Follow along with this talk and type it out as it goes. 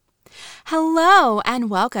Hello and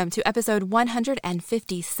welcome to episode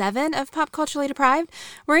 157 of Pop Culturally Deprived,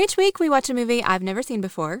 where each week we watch a movie I've never seen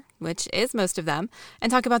before, which is most of them, and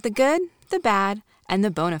talk about the good, the bad, and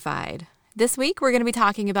the bona fide. This week we're going to be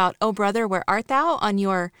talking about Oh Brother, Where Art Thou on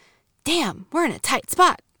your Damn, We're in a Tight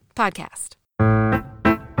Spot podcast.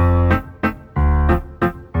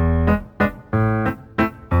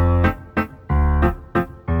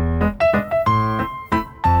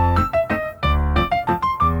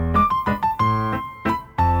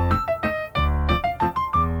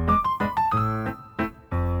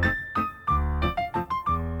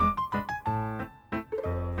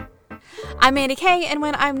 I'm Mandy Kay, and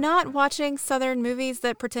when I'm not watching Southern movies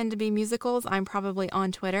that pretend to be musicals, I'm probably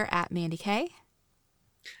on Twitter at Mandy Kay.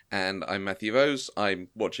 And I'm Matthew Rose. I'm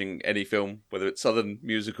watching any film, whether it's Southern,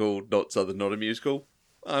 musical, not Southern, not a musical.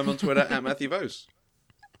 I'm on Twitter at Matthew Rose.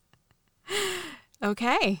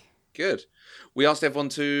 Okay. Good. We asked everyone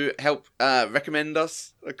to help recommend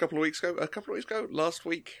us last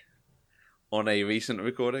week, on a recent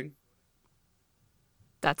recording.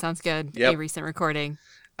 That sounds good. Yep. A recent recording.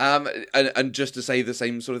 And just to say the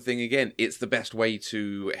same sort of thing again, it's the best way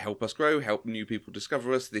to help us grow, help new people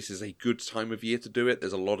discover us. This is a good time of year to do it.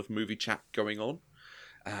 There's a lot of movie chat going on.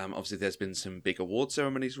 Obviously, there's been some big award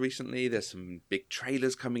ceremonies recently. There's some big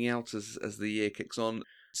trailers coming out as the year kicks on.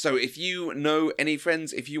 So if you know any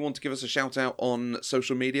friends, if you want to give us a shout out on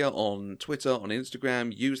social media, on Twitter, on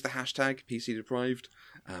Instagram, use the hashtag PCDeprived,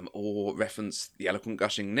 or reference the Eloquent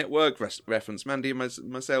Gushing Network, reference Mandy and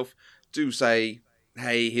myself. Do say,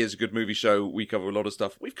 hey, here's a good movie show. We cover a lot of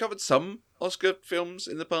stuff. We've covered some Oscar films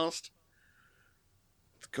in the past.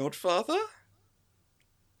 The Godfather?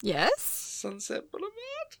 Yes? Sunset Boulevard?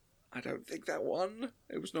 I don't think that won.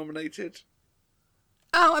 It was nominated.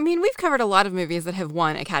 Oh, I mean, we've covered a lot of movies that have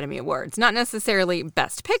won Academy Awards. Not necessarily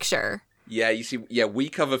Best Picture. Yeah, you see, we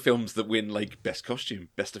cover films that win, like, Best Costume,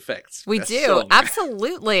 Best Effects. We best do, song.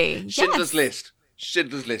 absolutely. Schindler's Yes.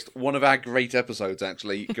 List. One of our great episodes,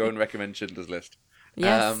 actually. Go and recommend Schindler's List.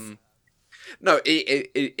 Yes. No,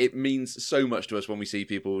 it means so much to us when we see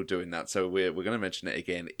people doing that. So we're going to mention it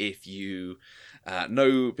again. If you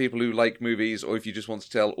know people who like movies, or if you just want to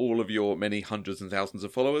tell all of your many hundreds and thousands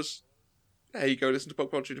of followers, hey, you go listen to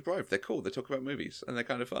Pop Culture Deprived. They're cool. They talk about movies, and they're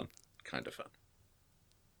kind of fun.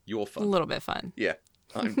 You're fun. A little bit fun. Yeah,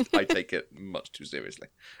 I take it much too seriously.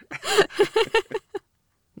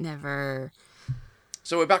 Never.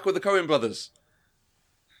 So we're back with the Coen brothers.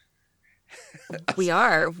 We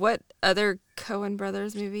are. What other Coen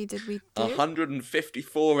Brothers movie did we do?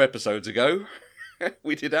 154 episodes ago,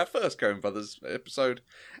 we did our first Coen brothers episode,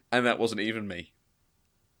 and that wasn't even me.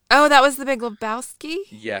 Oh, that was The Big Lebowski?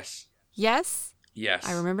 Yes. Yes? Yes.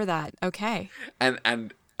 I remember that. Okay.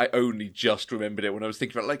 And I only just remembered it when I was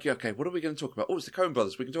thinking about, like, okay, what are we going to talk about? Oh, it's the Coen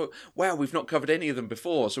brothers. We can talk, wow, we've not covered any of them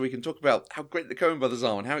before, so we can talk about how great the Coen brothers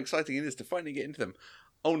are and how exciting it is to finally get into them.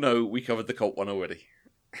 Oh no, we covered the cult one already.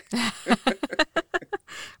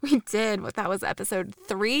 We did. What, that was episode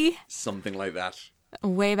 3? Something like that.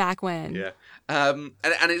 Way back when. Yeah. And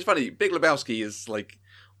it's funny, Big Lebowski is like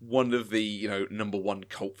one of the, number one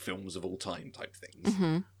cult films of all time type things.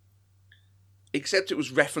 Mm-hmm. Except it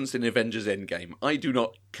was referenced in Avengers Endgame. I do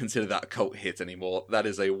not consider that a cult hit anymore. That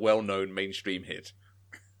is a well-known mainstream hit.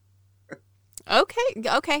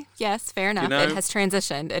 Okay. Yes, fair enough. It has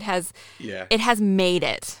transitioned. It has made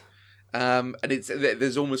it. And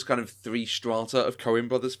there's almost kind of 3 strata of Coen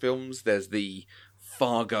Brothers films. There's the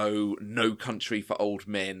Fargo, No Country for Old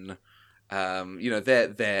Men.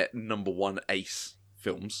 They're number one ace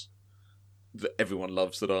films that everyone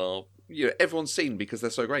loves, that are everyone's seen because they're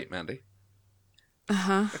so great, Mandy.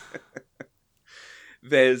 Uh-huh.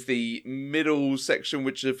 There's the middle section,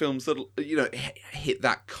 which are films that hit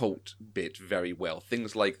that cult bit very well.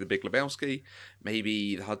 Things like The Big Lebowski,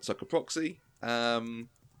 maybe The Hudsucker Proxy.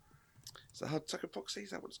 Is that Hudsucker Proxy?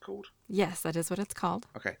 Is that what it's called? Yes, that is what it's called.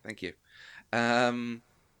 Okay, thank you.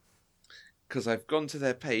 Because I've gone to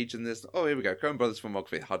their page and there's... Oh, here we go. Coen Brothers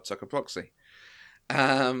filmography, Hudsucker Proxy.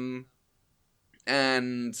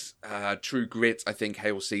 And True Grit, I think,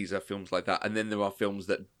 Hail Caesar, films like that. And then there are films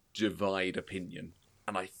that divide opinion.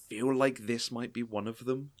 And I feel like this might be one of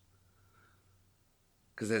them.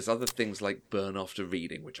 Because there's other things like Burn After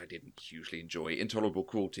Reading, which I didn't hugely enjoy. Intolerable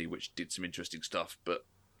Cruelty, which did some interesting stuff, but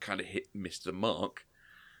kind of missed the mark.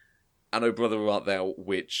 And Oh Brother, Where Art Thou,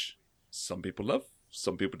 which some people love,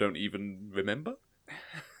 some people don't even remember.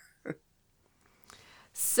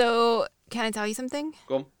 So, can I tell you something?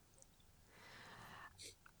 Go on.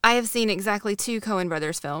 I have seen exactly 2 Coen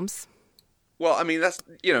Brothers films. Well, I mean, that's,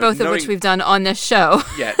 both of which we've done on this show.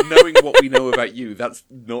 Yeah, knowing what we know about you, that's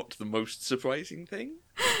not the most surprising thing.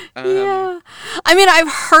 Yeah. I mean,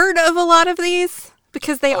 I've heard of a lot of these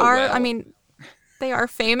because they are, well. I mean, they are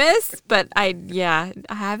famous, but I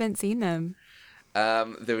haven't seen them.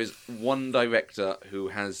 There is one director who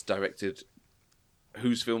has directed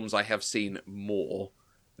whose films I have seen more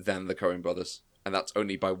than the Coen brothers, and that's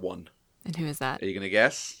only by one. And who is that? Are you going to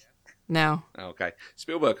guess? No. Okay.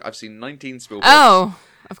 Spielberg. I've seen 19 Spielbergs. Oh,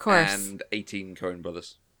 of course. And 18 Coen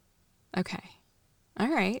brothers. Okay. All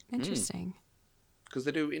right. Interesting. Because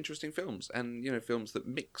they do interesting films, and, films that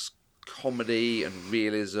mix comedy and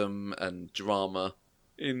realism and drama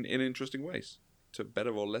in interesting ways, to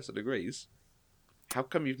better or lesser degrees. How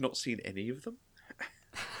come you've not seen any of them?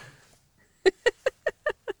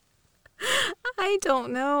 I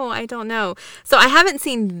don't know. So I haven't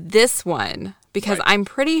seen this one because Right. I'm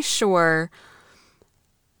pretty sure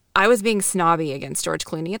I was being snobby against George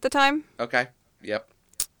Clooney at the time. Okay. Yep.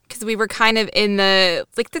 Because we were kind of in the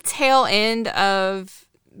tail end of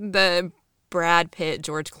the Brad Pitt,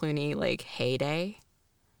 George Clooney, heyday.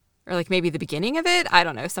 Or maybe the beginning of it. I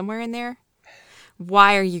don't know, somewhere in there.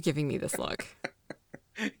 Why are you giving me this look?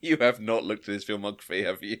 You have not looked at his filmography,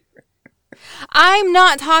 have you? I'm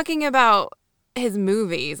not talking about his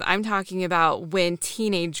movies. I'm talking about when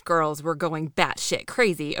teenage girls were going batshit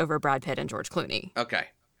crazy over Brad Pitt and George Clooney. Okay.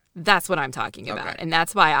 That's what I'm talking about. Okay. And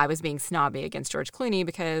that's why I was being snobby against George Clooney,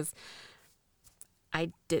 because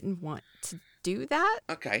I didn't want to do that.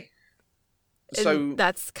 Okay. And So,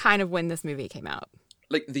 that's kind of when this movie came out.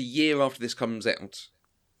 the year after this comes out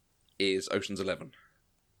is Ocean's 11.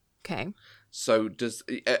 Okay. So does,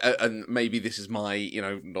 and maybe this is my,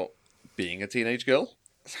 not being a teenage girl,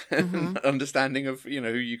 understanding of, who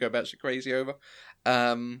you go batshit crazy over.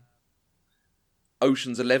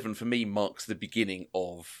 Ocean's 11 for me marks the beginning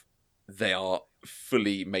of they are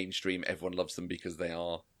fully mainstream. Everyone loves them because they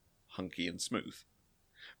are hunky and smooth.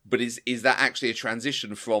 But is that actually a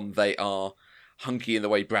transition from they are hunky in the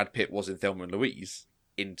way Brad Pitt was in Thelma and Louise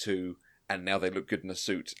into, and now they look good in a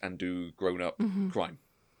suit and do grown-up crime?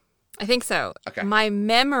 I think so. Okay. My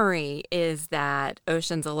memory is that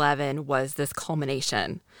Ocean's 11 was this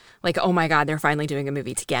culmination. Oh my God, they're finally doing a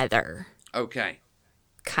movie together Okay.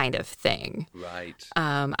 kind of thing. Right.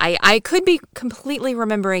 I could be completely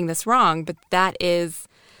remembering this wrong, but that's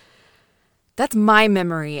my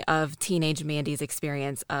memory of teenage Mandy's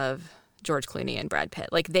experience of George Clooney and Brad Pitt.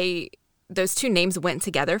 Those two names went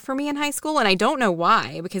together for me in high school, and I don't know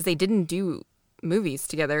why, because they didn't do movies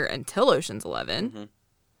together until Ocean's 11. Mm-hmm.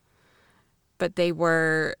 But they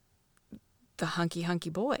were the hunky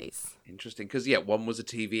boys. Interesting. Because, one was a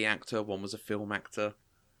TV actor, one was a film actor.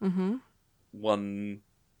 Mm-hmm. One...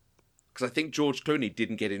 Because I think George Clooney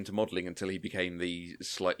didn't get into modelling until he became the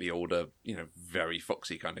slightly older, very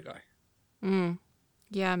foxy kind of guy.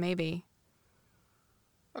 Yeah, maybe.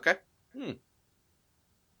 Okay.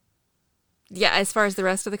 Yeah, as far as the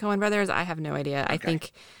rest of the Coen brothers, I have no idea. Okay. I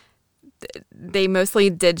think they mostly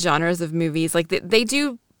did genres of movies. They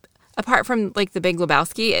do, apart from The Big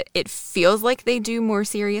Lebowski, it feels like they do more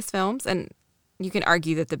serious films. And you can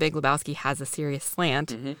argue that The Big Lebowski has a serious slant.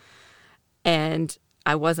 Mm-hmm. And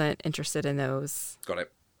I wasn't interested in those. Got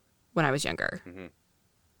it. When I was younger. Mm-hmm.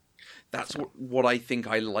 That's what I think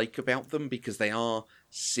I like about them, because they are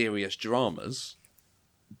serious dramas,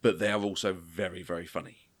 but they are also very, very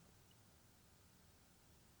funny.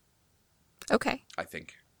 Okay. I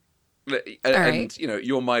think. All right.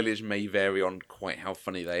 Your mileage may vary on quite how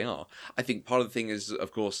funny they are. I think part of the thing is,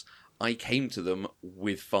 of course, I came to them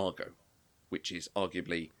with Fargo, which is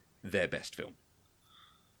arguably their best film.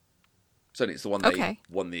 Certainly it's the one they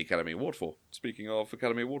won the Academy Award for. Speaking of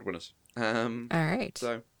Academy Award winners. All right.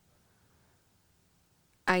 So...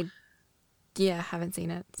 I haven't seen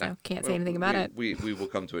it, so can't say anything about it. We will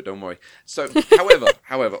come to it, don't worry. So,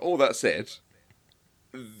 however, all that said,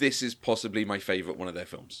 this is possibly my favourite one of their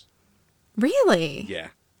films. Really? Yeah.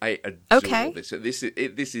 I adore this.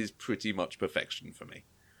 This is pretty much perfection for me.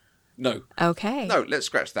 No. Okay. No, let's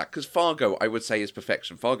scratch that, because Fargo, I would say, is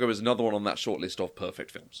perfection. Fargo is another one on that short list of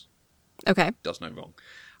perfect films. Okay. Does no wrong.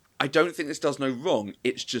 I don't think this does no wrong.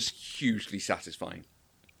 It's just hugely satisfying.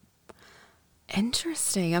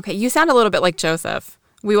 Interesting. Okay, you sound a little bit like Joseph.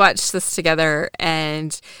 We watched this together,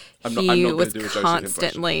 and he was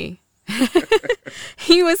constantly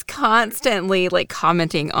he was constantly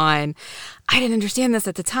commenting on, I didn't understand this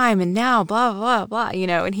at the time, and now blah blah blah,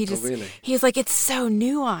 and he just he's like, it's so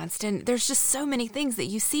nuanced, and there's just so many things that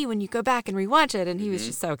you see when you go back and rewatch it, and he was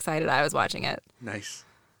just so excited I was watching it. Nice.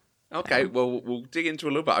 Okay, well, we'll dig into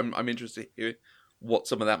a little bit. I'm interested to hear what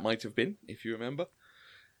some of that might have been, if you remember.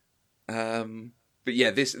 But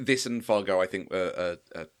yeah, this and Fargo, I think, are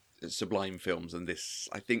sublime films, and this,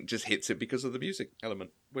 I think, just hits it because of the music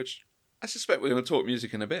element, which I suspect we're going to talk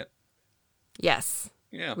music in a bit. Yes.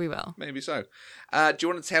 Yeah, we will. Maybe so. Do you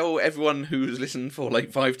want to tell everyone who's listened for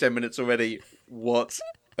like 5-10 minutes already what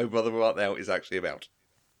Oh Brother, Where Art Thou is actually about?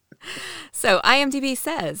 So IMDb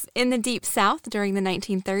says, in the Deep South during the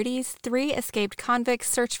 1930s, 3 escaped convicts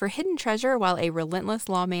search for hidden treasure while a relentless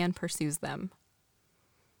lawman pursues them.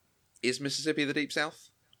 Is Mississippi the Deep South?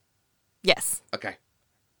 Yes. Okay.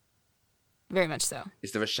 Very much so.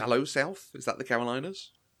 Is there a shallow South? Is that the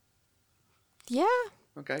Carolinas? Yeah.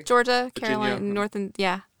 Okay. Georgia, Virginia. Carolina, North and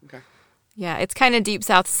yeah. Okay. Yeah, it's kind of deep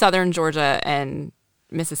south, southern Georgia and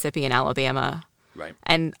Mississippi and Alabama. Right.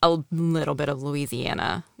 And a little bit of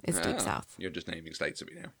Louisiana is deep south. You're just naming states to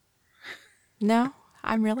me now. No,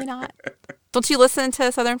 I'm really not. Don't you listen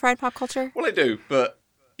to Southern Fried Pop Culture? Well, I do, but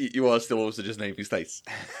you are still also just naming states.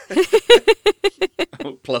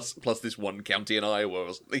 plus this one county in Iowa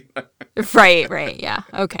or something. Right, yeah,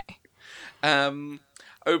 okay.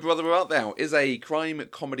 Oh Brother, Where Art Thou is a crime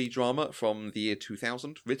comedy drama from the year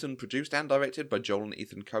 2000, written, produced and directed by Joel and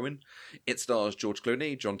Ethan Coen. It stars George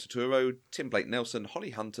Clooney, John Turturro, Tim Blake Nelson,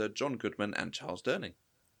 Holly Hunter, John Goodman and Charles Durning.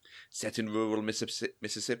 Set in rural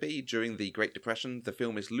Mississippi during the Great Depression, the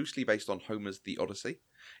film is loosely based on Homer's The Odyssey,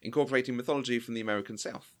 incorporating mythology from the American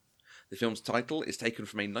South. The film's title is taken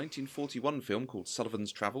from a 1941 film called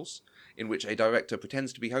Sullivan's Travels, in which a director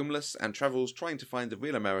pretends to be homeless and travels trying to find the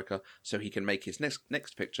real America so he can make his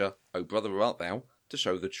next picture, Oh Brother, Where Art Thou, to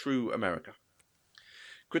show the true America.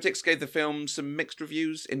 Critics gave the film some mixed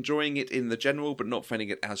reviews, enjoying it in the general but not finding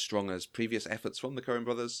it as strong as previous efforts from the Coen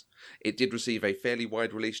brothers. It did receive a fairly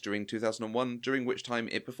wide release during 2001, during which time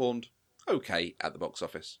it performed okay at the box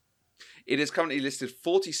office. It is currently listed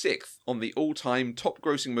 46th on the all-time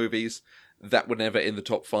top-grossing movies that were never in the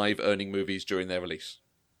top 5 earning movies during their release.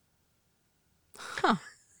 Huh.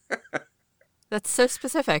 That's so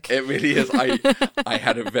specific. It really is. I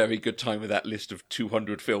had a very good time with that list of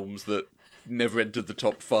 200 films that never entered the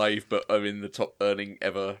top 5 but are in the top earning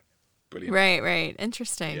ever. Brilliant. Right.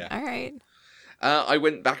 Interesting. Yeah. All right. I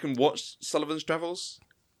went back and watched Sullivan's Travels.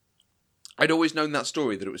 I'd always known that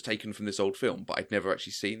story, that it was taken from this old film, but I'd never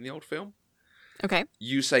actually seen the old film. Okay.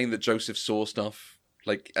 You saying that Joseph saw stuff,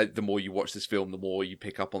 like, the more you watch this film, the more you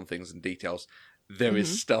pick up on things and details. There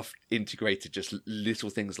is stuff integrated, just little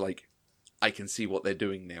things like, I can see what they're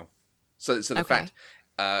doing now. So the fact,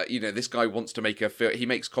 this guy wants to make a film. He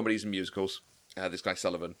makes comedies and musicals, this guy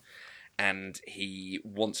Sullivan, and he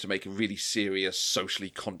wants to make a really serious, socially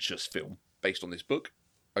conscious film based on this book,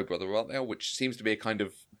 Oh Brother, Where Art Thou, which seems to be a kind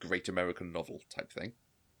of great American novel type thing.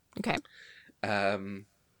 Okay.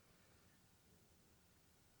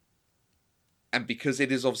 And because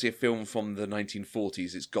it is obviously a film from the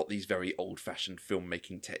 1940s, it's got these very old-fashioned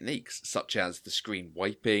filmmaking techniques, such as the screen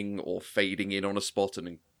wiping or fading in on a spot and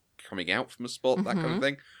then coming out from a spot, that kind of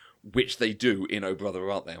thing, which they do in Oh Brother,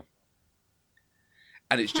 Where Art Thou.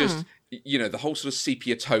 And it's just, the whole sort of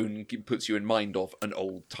sepia tone puts you in mind of an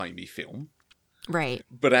old-timey film. Right.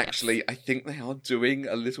 But actually, I think they are doing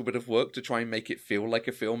a little bit of work to try and make it feel like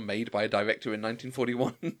a film made by a director in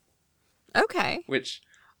 1941. Okay. Which...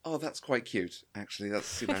 oh, that's quite cute, actually.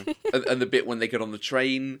 That's, and the bit when they get on the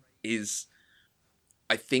train is,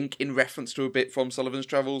 I think, in reference to a bit from Sullivan's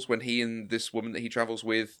Travels, when he and this woman that he travels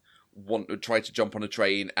with try to jump on a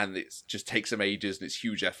train, and it just takes them ages, and it's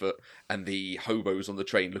huge effort, and the hobos on the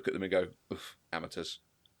train look at them and go, oof, amateurs.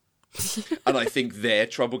 And I think their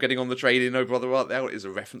trouble getting on the train in Oh Brother, Where Art Thou is a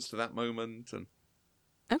reference to that moment, and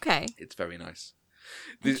okay. It's very nice.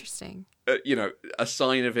 Interesting. A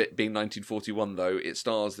sign of it being 1941, though, it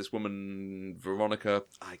stars this woman, Veronica.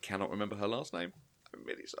 I cannot remember her last name. I'm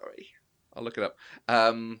really sorry. I'll look it up.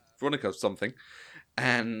 Veronica something.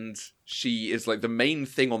 And she is like the main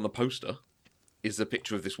thing on the poster is a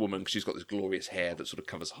picture of this woman. She's got this glorious hair that sort of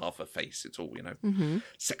covers half her face. It's all,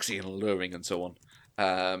 sexy and alluring and so on.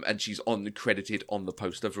 And she's credited on the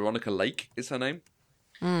poster. Veronica Lake is her name.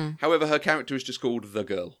 However, her character is just called The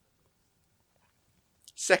Girl.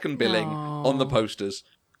 Second billing on the posters.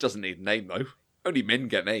 Doesn't need a name, though. Only men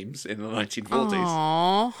get names in the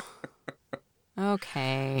 1940s. Aww.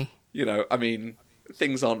 Okay.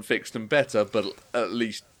 Things aren't fixed and better, but at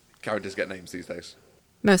least characters get names these days.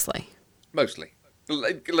 Mostly.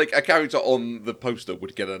 Like a character on the poster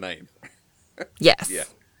would get a name. Yes. Yeah.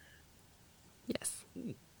 Yes.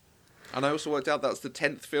 And I also worked out that's the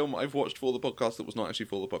 10th film I've watched for the podcast that was not actually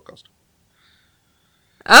for the podcast.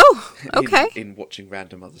 Oh, okay. In watching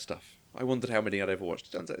random other stuff. I wondered how many I'd ever watched.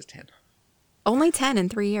 It turns out it's 10. Only 10 in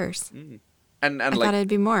 3 years. And I thought it'd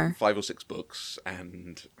be more. 5 or 6 books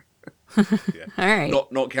and... yeah. All right.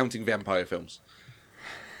 Not counting vampire films.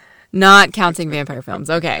 Not counting vampire films.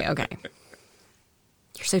 Okay.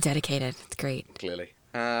 You're so dedicated. It's great. Clearly.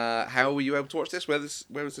 How were you able to watch this? Where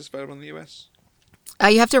was this available in the US?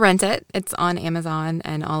 You have to rent it. It's on Amazon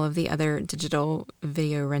and all of the other digital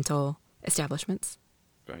video rental establishments.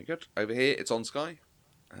 Very good. Over here, it's on Sky,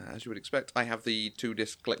 as you would expect. I have the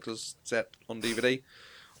 2-disc collector's set on DVD.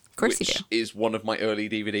 Of course you do. Which is one of my early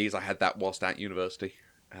DVDs. I had that whilst at university.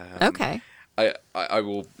 Okay. I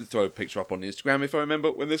will throw a picture up on Instagram if I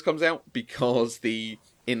remember when this comes out, because the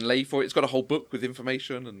inlay for it's got a whole book with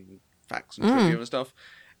information and facts and trivia and stuff,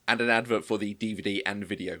 and an advert for the DVD and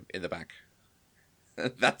video in the back.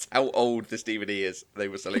 That's how old this DVD is. They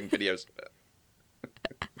were selling videos.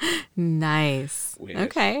 Nice. Weird.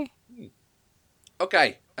 Okay.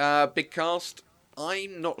 Okay, big cast.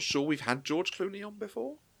 I'm not sure we've had George Clooney on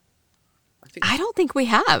before. I don't think we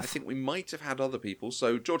I have. think we might have had other people.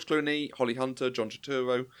 So George Clooney, Holly Hunter, John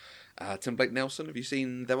Turturro, Tim Blake Nelson. Have you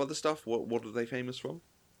seen their other stuff? What are they famous from?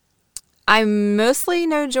 I mostly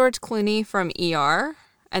know George Clooney from ER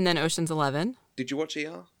and then Ocean's 11. Did you watch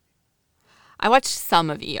ER? I watched some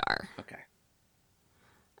of ER. Okay.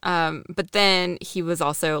 But then he was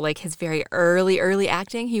also like his very early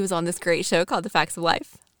acting. He was on this great show called The Facts of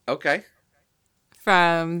Life Okay.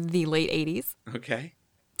 from the late 80s. Okay.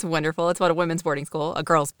 It's wonderful. It's about a women's boarding school, a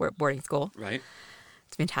girls' boarding school. Right.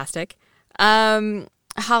 It's fantastic.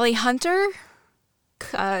 Holly Hunter,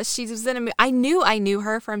 she was in a. I knew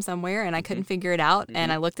her from somewhere, and I couldn't figure it out.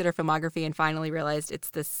 And I looked at her filmography and finally realized it's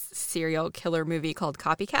this serial killer movie called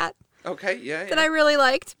Copycat Okay. Yeah. that I really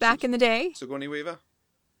liked back in the day. Sigourney Weaver.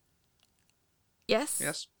 Yes.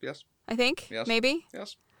 Yes. I think Yes. maybe.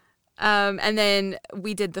 Yes. And then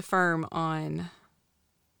we did The Firm on.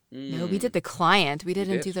 No, we did The Client. We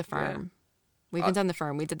didn't did? do The Yeah. Firm. We haven't done The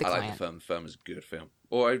Firm. We did The I Client. like The Firm. The Firm is a good film.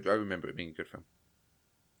 Or I remember it being a good film.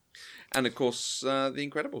 And of course, The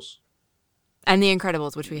Incredibles. And The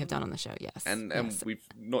Incredibles, which we have done on the show. Yes. And Yes. we've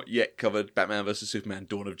not yet covered Batman vs Superman: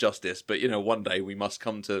 Dawn of Justice, but one day we must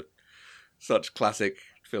come to such classic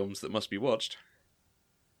films that must be watched.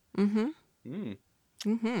 Mm-hmm.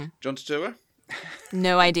 John Turturro.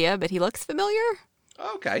 No idea, but he looks familiar.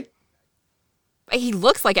 Okay. He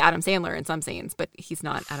looks like Adam Sandler in some scenes, but he's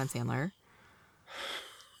not Adam Sandler.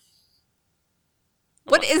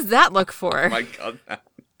 What is that look for? Oh my God, Matt.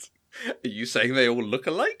 Are you saying they all look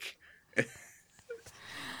alike?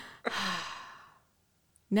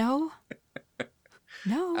 No.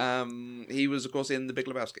 No. He was, of course, in The Big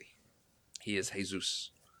Lebowski. He is Jesus.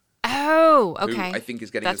 Oh, Who okay. I think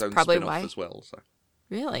is getting That's his own probably spin-off why. as well. So.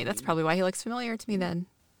 Really? That's probably why he looks familiar to me then.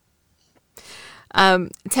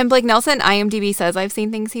 Tim Blake Nelson, IMDb says I've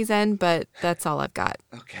seen things he's in, but that's all I've got.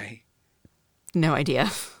 Okay. No idea.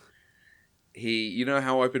 You know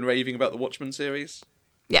how I've been raving about the Watchmen series?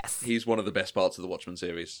 Yes. He's one of the best parts of the Watchmen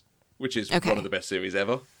series, which is Okay. one of the best series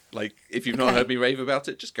ever. Like, if you've not Okay. heard me rave about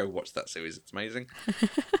it, just go watch that series. It's amazing.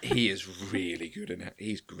 He is really good in it.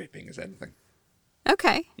 He's gripping as anything.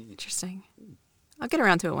 Okay. Interesting. I'll get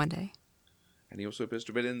around to it one day. And he also appears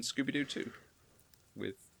to have been in Scooby-Doo 2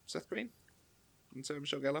 with Seth Green and Sarah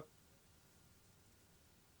Michelle Gellar.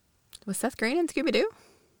 Was Seth Green in Scooby-Doo?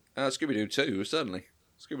 Scooby-Doo 2, certainly.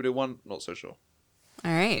 Scooby-Doo 1, not so sure.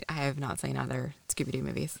 All right. I have not seen other Scooby-Doo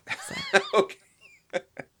movies. So. Okay.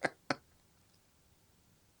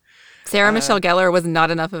 Sarah Michelle Gellar was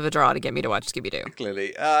not enough of a draw to get me to watch Scooby-Doo.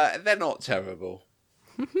 Clearly. They're not terrible.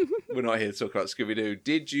 We're not here to talk about Scooby-Doo.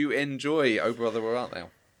 Did you enjoy Oh Brother, Where Art Thou?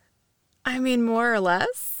 I mean, more or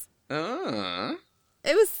less. Ah.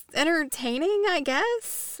 It was entertaining, I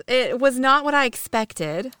guess. It was not what I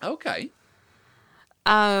expected. Okay.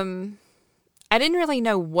 I didn't really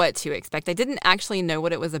know what to expect. I didn't actually know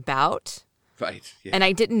what it was about. Right. Yeah. And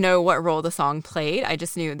I didn't know what role the song played. I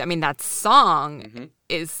just knew, that song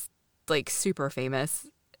is like super famous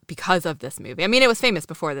because of this movie. I mean, it was famous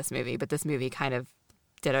before this movie, but this movie kind of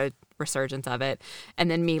did a resurgence of it.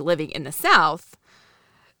 And then me living in the South,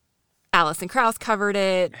 Alison Krauss covered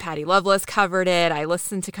it, Patty Loveless covered it. I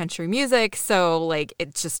listened to country music, so like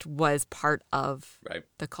it just was part of Right.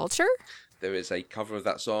 the culture. There is a cover of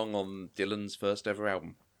that song on Dylan's first ever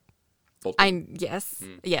album. Bob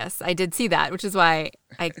Dylan. Yes, I did see that, which is why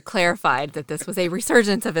I clarified that this was a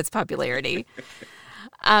resurgence of its popularity.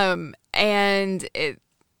 And I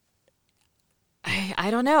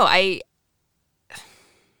don't know.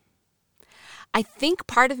 I think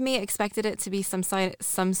part of me expected it to be some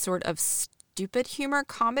sort of stupid humor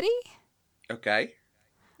comedy, Okay.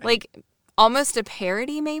 like almost a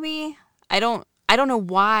parody, maybe. I don't know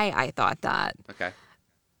why I thought that. Okay.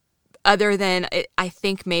 Other than I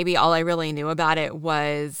think maybe all I really knew about it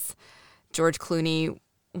was George Clooney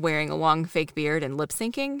wearing a long fake beard and lip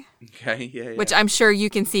syncing. Okay, yeah. Which I'm sure you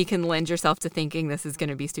can see can lend yourself to thinking this is going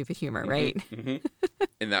to be stupid humor, right?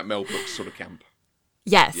 In that Mel Brooks sort of camp.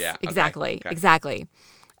 Yes, Yeah, exactly, okay. exactly.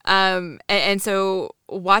 And so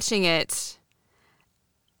watching it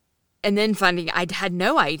and then finding, I had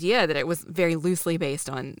no idea that it was very loosely based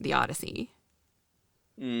on the Odyssey,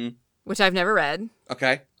 which I've never read.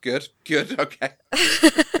 Okay, good, okay.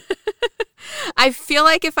 I feel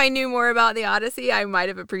like if I knew more about the Odyssey, I might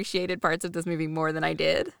have appreciated parts of this movie more than I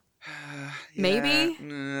did. Maybe?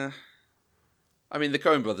 I mean, the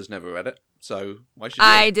Coen brothers never read it, so why should you?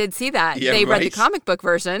 I did see that. Yeah, they read the right. comic book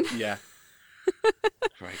version. Yeah.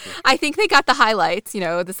 Right, good. I think they got the highlights,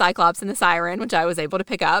 the Cyclops and the Siren, which I was able to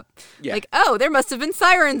pick up. Yeah. Like, oh, there must have been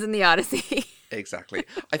sirens in the Odyssey. Exactly.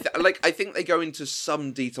 I think they go into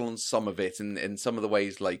some detail on some of it, in some of the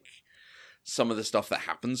ways, like some of the stuff that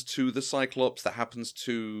happens to the Cyclops, that happens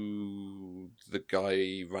to the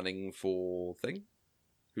guy running for thing,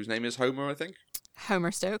 whose name is Homer, I think.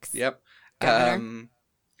 Homer Stokes. Yep. Governor.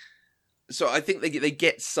 So I think they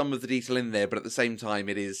get some of the detail in there, but at the same time,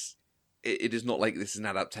 it is not like this is an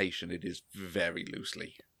adaptation. It is very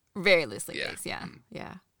loosely. Very loosely based, yeah.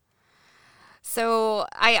 Yeah. So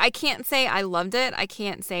I can't say I loved it. I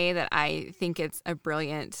can't say that I think it's a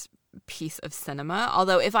brilliant piece of cinema.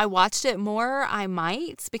 Although if I watched it more, I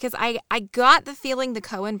might. Because I got the feeling the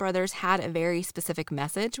Coen brothers had a very specific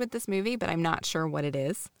message with this movie, but I'm not sure what it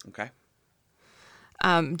is. Okay.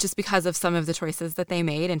 Just because of some of the choices that they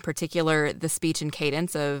made, in particular the speech and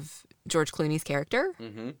cadence of George Clooney's character.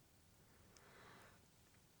 Mm-hmm.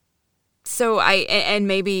 So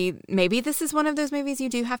maybe this is one of those movies you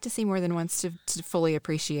do have to see more than once to fully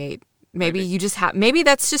appreciate. Maybe you just have. Maybe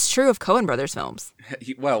that's just true of Coen Brothers films.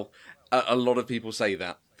 Well, a lot of people say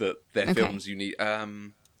that their films you need.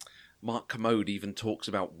 Mark Kermode even talks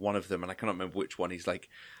about one of them, and I cannot remember which one. He's like,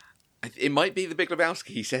 it might be The Big Lebowski.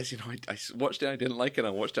 He says, I watched it, I didn't like it. I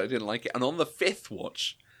watched it, I didn't like it. And on the fifth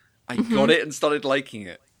watch, I got it and started liking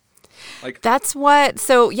it. Like, that's what.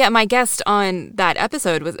 So yeah, my guest on that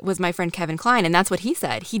episode was my friend Kevin Kline, and that's what he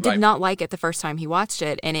said. He did not like it the first time he watched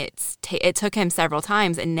it, and it took him several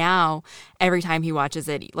times, and now every time he watches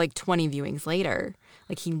it, like 20 viewings later,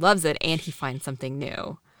 like he loves it and he finds something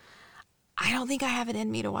new. I don't think I have it in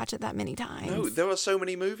me to watch it that many times. No, there are so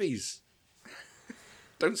many movies.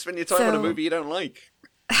 Don't spend your time on a movie you don't like.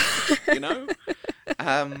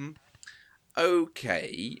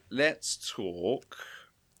 Okay, let's talk.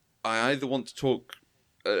 I either want to talk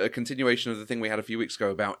a continuation of the thing we had a few weeks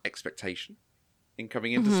ago about expectation in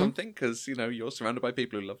coming into something, because, you're surrounded by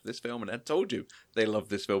people who love this film and had told you they love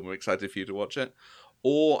this film and are excited for you to watch it.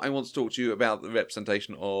 Or I want to talk to you about the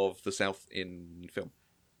representation of the South in film.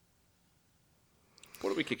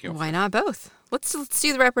 What are we kicking off? Why not both? Let's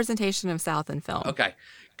do the representation of South in film. Okay,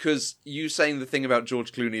 because you saying the thing about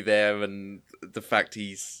George Clooney there and the fact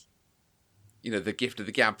he's, the gift of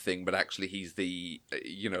the gab thing, but actually he's the,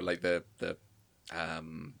 like the the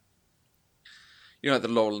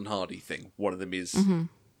Laurel and Hardy thing. One of them is, and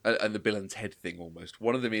the Bill and Ted thing almost.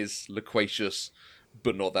 One of them is loquacious,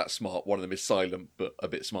 but not that smart. One of them is silent, but a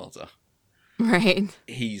bit smarter. Right.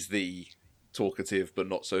 He's the talkative, but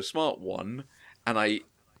not so smart one. And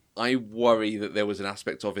I worry that there was an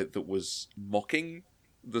aspect of it that was mocking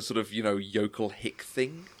the sort of, yokel hick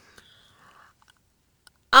thing.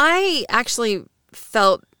 I actually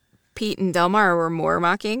felt Pete and Delmar were more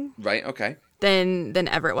mocking. Right, okay. Than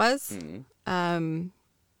Everett was. Actually,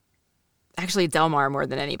 Delmar more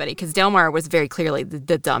than anybody, because Delmar was very clearly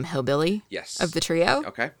the dumb hillbilly of the trio.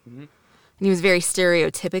 Okay. And he was very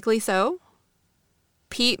stereotypically so.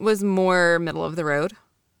 Pete was more middle of the road.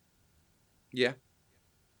 Yeah.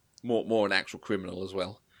 More an actual criminal as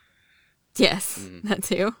well. Yes, that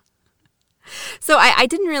too. So I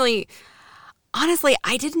didn't really... Honestly,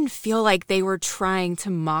 I didn't feel like they were trying to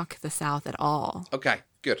mock the South at all. Okay,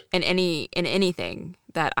 good. In anything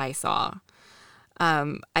that I saw.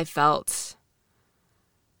 I felt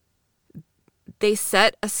they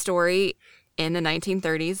set a story in the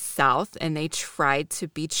 1930s South, and they tried to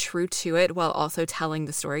be true to it while also telling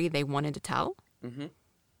the story they wanted to tell. Mm-hmm.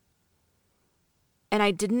 And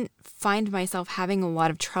I didn't find myself having a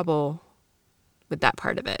lot of trouble with that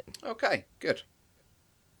part of it. Okay, good.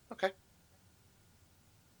 Okay.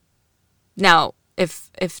 Now, if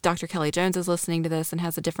Dr. Kelly Jones is listening to this and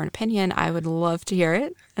has a different opinion, I would love to hear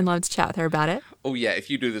it and love to chat with her about it. Oh, yeah, if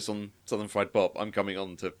you do this on Southern Fried Pop, I'm coming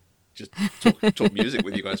on to just talk music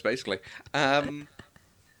with you guys, basically.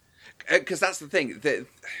 Because that's the thing.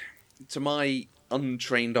 To my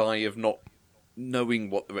untrained eye of not knowing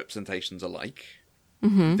what the representations are like,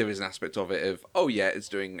 there is an aspect of it of, oh yeah, it's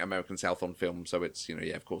doing American South on film, so it's,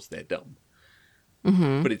 yeah, of course they're dumb.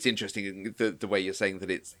 But it's interesting the way you're saying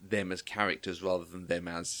that it's them as characters rather than them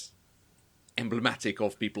as emblematic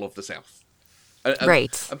of people of the South.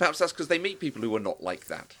 Right. And perhaps that's because they meet people who are not like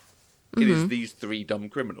that. It is these three dumb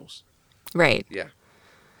criminals. Right. Yeah.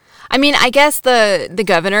 I mean, I guess the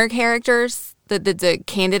governor characters, the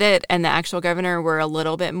candidate and the actual governor were a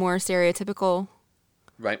little bit more stereotypical.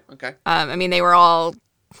 Right, okay. I mean, they were all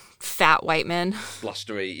fat white men.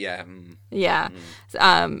 Blustery, yeah. Yeah.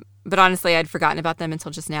 But honestly, I'd forgotten about them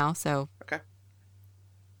until just now, so okay.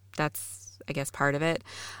 That's, I guess, part of it.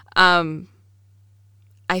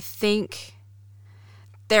 I think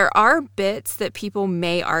there are bits that people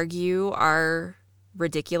may argue are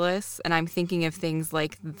ridiculous, and I'm thinking of things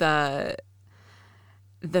like the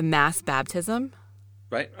mass baptism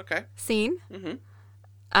Right, okay. scene.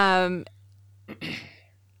 Mm-hmm.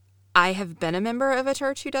 I have been a member of a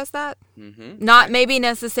church who does that. Mm-hmm. Not maybe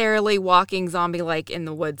necessarily walking zombie-like in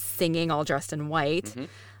the woods singing all dressed in white,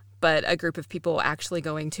 but a group of people actually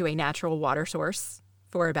going to a natural water source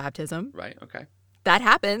for a baptism. Right, okay. That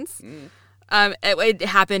happens. It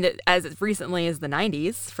happened as recently as the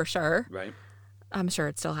 90s, for sure. Right. I'm sure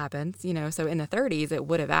it still happens. So in the 30s, it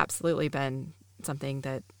would have absolutely been something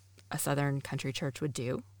that a Southern country church would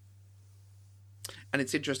do. And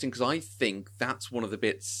it's interesting because I think that's one of the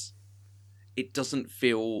bits. It doesn't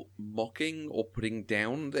feel mocking or putting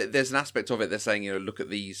down. There's an aspect of it. They're saying, look at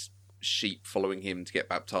these sheep following him to get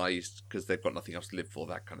baptized because they've got nothing else to live for,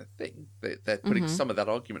 that kind of thing. They're putting some of that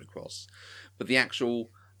argument across. But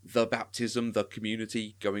the baptism, the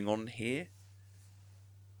community going on here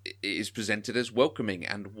is presented as welcoming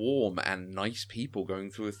and warm and nice people going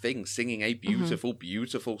through a thing, singing a beautiful,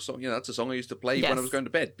 beautiful song. That's a song I used to play when I was going to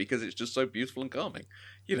bed because it's just so beautiful and calming.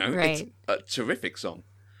 It's a terrific song.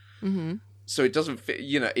 Mm-hmm. So it doesn't fit,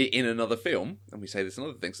 in another film, and we say this in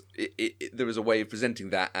other things, there is a way of presenting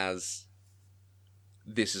that as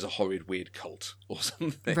this is a horrid, weird cult or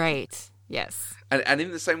something. Right, yes. And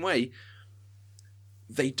in the same way,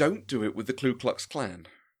 they don't do it with the Ku Klux Klan.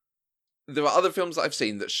 There are other films that I've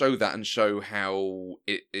seen that show that and show how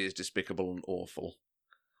it is despicable and awful.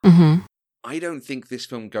 Mm-hmm. I don't think this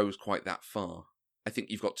film goes quite that far. I think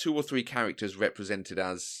you've got 2 or 3 characters represented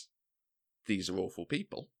as these are awful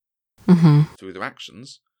people. Through their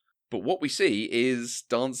actions. But what we see is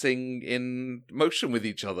dancing in motion with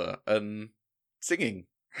each other and singing.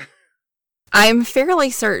 I'm fairly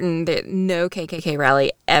certain that no KKK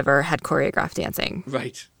rally ever had choreographed dancing.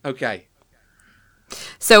 Right. Okay.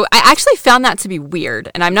 So I actually found that to be weird,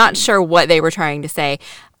 and I'm not sure what they were trying to say.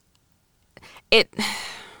 They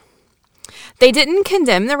didn't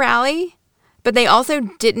condemn the rally, but they also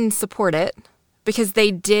didn't support it because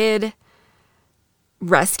they did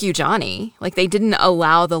rescue Johnny. Like, they didn't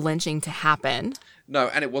allow the lynching to happen. No,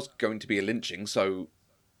 and it was going to be a lynching, so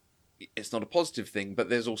it's not a positive thing, but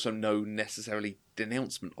there's also no necessarily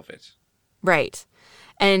denouncement of it. Right.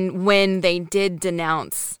 And when they did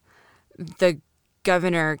denounce the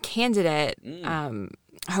governor candidate,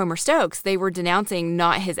 Homer Stokes, they were denouncing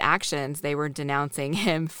not his actions. They were denouncing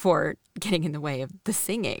him for getting in the way of the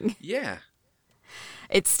singing. Yeah.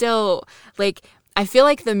 It's still, I feel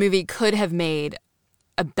like the movie could have made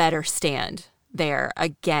a better stand there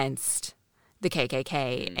against the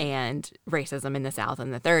KKK and racism in the South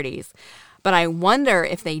in the 30s. But I wonder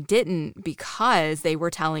if they didn't because they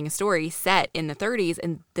were telling a story set in the 30s,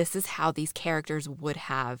 and this is how these characters would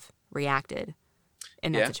have reacted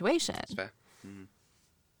in that situation. That's fair.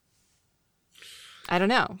 I don't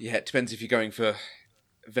know. Yeah, it depends if you're going for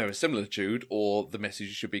verisimilitude or the message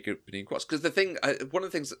you should be putting across. Because one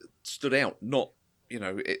of the things that stood out,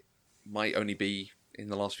 it might only be in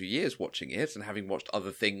the last few years watching it and having watched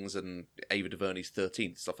other things and Ava DuVernay's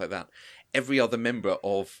 13th, stuff like that. Every other member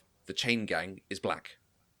of the chain gang is black.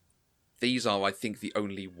 These are, I think, the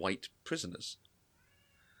only white prisoners.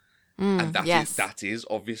 And that is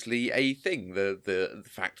obviously a thing. The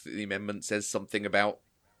fact that the amendment says something about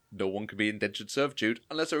no one can be indentured servitude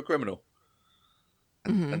unless they're a criminal.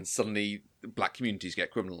 And suddenly black communities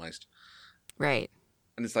get criminalized. Right.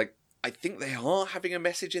 And it's like, I think they are having a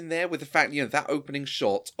message in there with the fact, that opening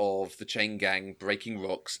shot of the chain gang breaking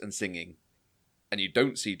rocks and singing. And you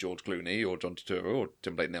don't see George Clooney or John Turturro or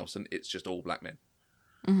Timberlake Nelson. It's just all black men.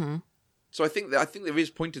 Mm-hmm. So I think there is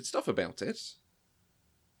pointed stuff about it.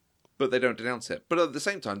 But they don't denounce it. But at the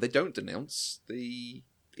same time, they don't denounce the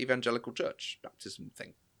evangelical church baptism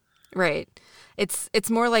thing. Right. It's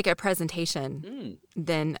more like a presentation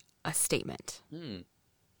than a statement,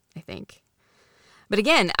 I think. But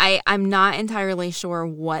again, I'm not entirely sure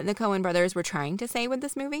what the Coen brothers were trying to say with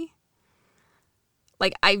this movie.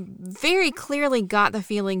 Like, I very clearly got the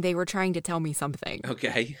feeling they were trying to tell me something.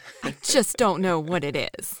 Okay. I just don't know what it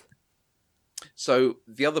is. So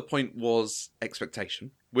the other point was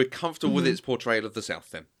expectation. We're comfortable with its portrayal of the South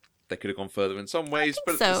then. They could have gone further in some ways,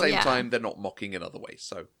 but at the same time, they're not mocking in other ways.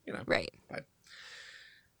 So, Right.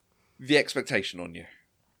 The expectation on you.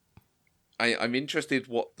 I'm interested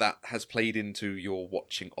what that has played into your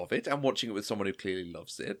watching of it, and watching it with someone who clearly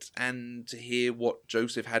loves it, and to hear what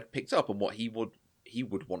Joseph had picked up and what he would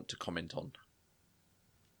want to comment on.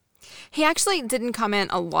 He actually didn't comment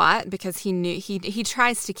a lot because he knew he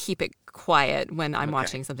tries to keep it quiet when I'm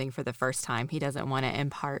watching something for the first time. He doesn't want to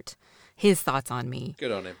impart his thoughts on me.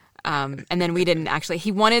 Good on him. And then we didn't actually.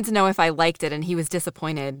 He wanted to know if I liked it, and he was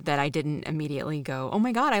disappointed that I didn't immediately go, "Oh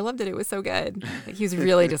my God, I loved it. It was so good." He was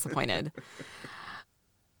really disappointed.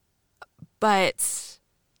 But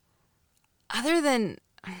other than,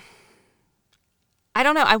 I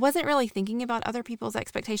don't know. I wasn't really thinking about other people's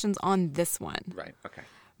expectations on this one. Right. Okay.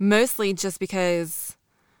 Mostly just because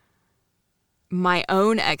my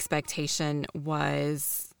own expectation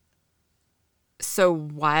was so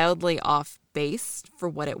wildly off base for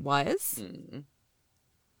what it was. Mm-hmm.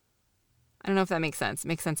 I don't know if that makes sense. It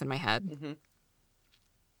makes sense in my head. Mm-hmm.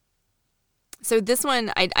 So this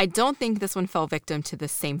one, I don't think this one fell victim to the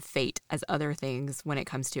same fate as other things when it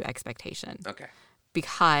comes to expectation. Okay.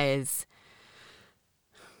 Because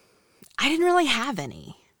I didn't really have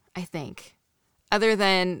any, I think. Other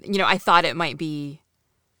than, I thought it might be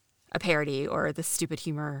a parody or the stupid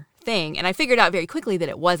humor thing. And I figured out very quickly that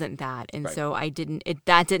it wasn't that. And so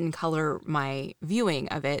that didn't color my viewing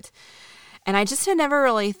of it. And I just had never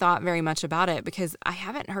really thought very much about it because I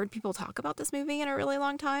haven't heard people talk about this movie in a really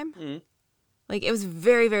long time. Mm-hmm. Like, it was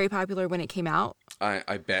very, very popular when it came out.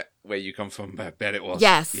 I bet where you come from, I bet it was.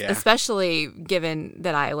 Yes, yeah. Especially given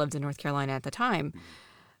that I lived in North Carolina at the time.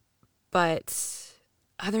 But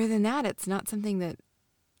other than that, it's not something that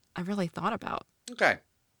I really thought about. Okay.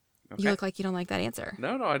 You look like you don't like that answer.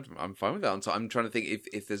 No, I'm fine with that. So I'm trying to think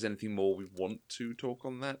if there's anything more we want to talk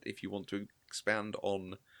on that, if you want to expand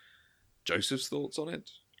on Joseph's thoughts on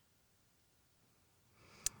it.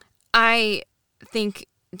 I think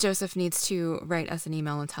Joseph needs to write us an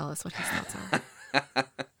email and tell us what his thoughts are.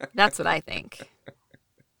 That's what I think.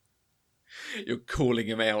 You're calling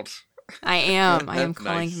him out. I am. I am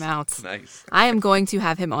calling him out. Nice. I am going to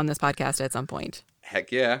have him on this podcast at some point. Heck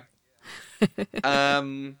yeah.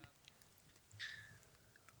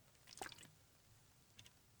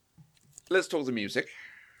 Let's talk the music.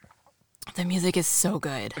 The music is so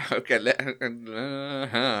good. Okay.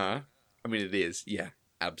 I mean, it is. Yeah,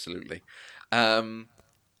 absolutely.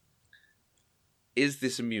 Is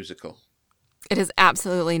this a musical? It is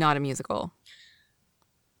absolutely not a musical.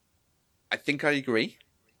 I think I agree.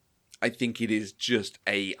 I think it is just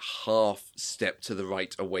a half step to the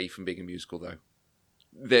right away from being a musical, though.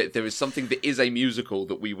 There is something that is a musical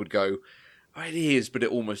that we would go, oh, it is, but it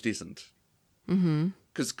almost isn't. Mm-hmm.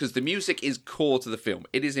 Because the music is core to the film.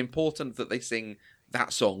 It is important that they sing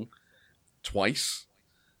that song twice,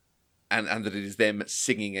 and that it is them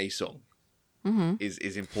singing a song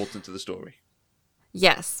is important to the story.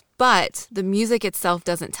 Yes, but the music itself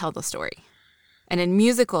doesn't tell the story. And in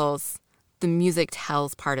musicals, the music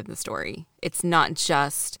tells part of the story. It's not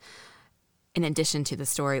just an addition to the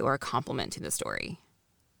story or a complement to the story.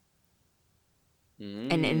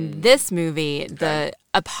 And in this movie,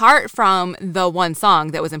 apart from the one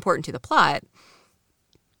song that was important to the plot,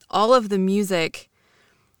 all of the music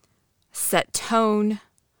set tone,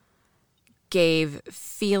 gave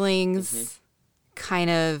feelings,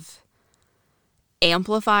 kind of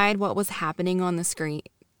amplified what was happening on the screen.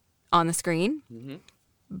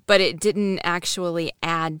 But it didn't actually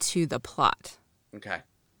add to the plot. Okay.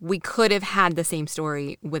 We could have had the same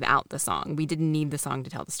story without the song. We didn't need the song to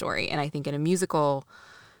tell the story. And I think in a musical,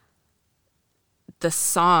 the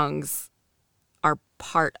songs are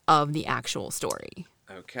part of the actual story.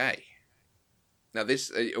 Okay. Now,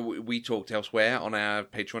 this we talked elsewhere on our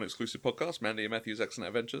Patreon exclusive podcast, Mandy and Matthew's Excellent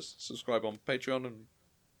Adventures. Subscribe on Patreon and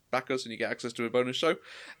back us and you get access to a bonus show.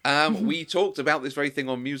 We talked about this very thing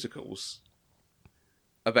on musicals.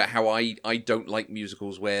 About how I don't like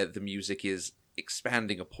musicals where the music is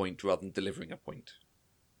expanding a point rather than delivering a point.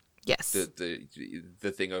 Yes.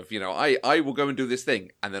 The thing of, I will go and do this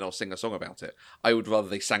thing and then I'll sing a song about it. I would rather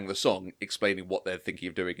they sang the song explaining what they're thinking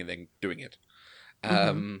of doing and then doing it.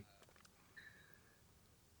 And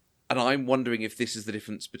I'm wondering if this is the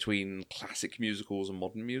difference between classic musicals and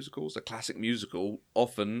modern musicals. A classic musical,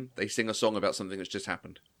 often they sing a song about something that's just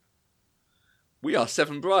happened. We are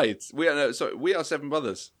seven brides. We are seven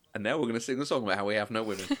brothers. And now we're going to sing a song about how we have no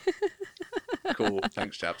women. Cool.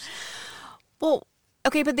 Thanks, chaps. Well,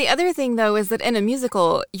 Okay, but the other thing, though, is that in a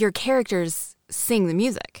musical, your characters sing the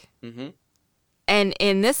music. Mm-hmm. And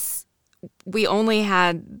in this, we only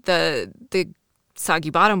had the Soggy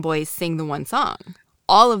Bottom Boys sing the one song.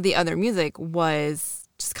 All of the other music was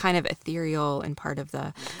just kind of ethereal and part of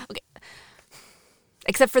the... Okay.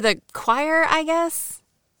 Except for the choir, I guess.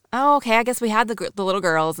 Oh, okay, I guess we had the little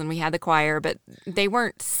girls and we had the choir, but they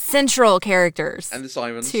weren't central characters. And the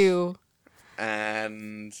sirens.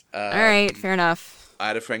 And... all right, fair enough. I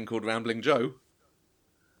had a friend called Rambling Joe.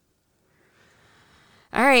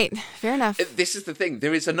 All right, fair enough. This is the thing.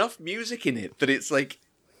 There is enough music in it that it's like,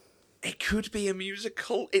 it could be a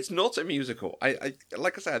musical. It's not a musical. I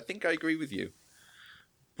like I said, I think I agree with you.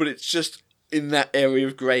 But it's just in that area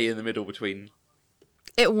of grey in the middle between...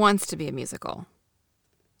 It wants to be a musical.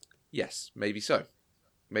 Yes, maybe so.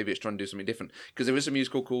 Maybe it's trying to do something different. Because there is a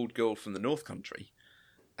musical called Girl from the North Country.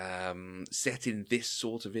 Set in this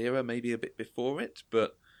sort of era, maybe a bit before it,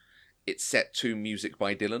 but it's set to music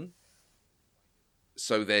by Dylan.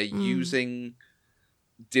 So they're using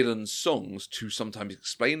Dylan's songs to sometimes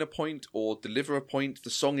explain a point or deliver a point. The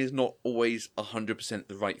song is not always 100%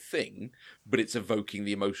 the right thing, but it's evoking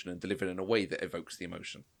the emotion and delivered in a way that evokes the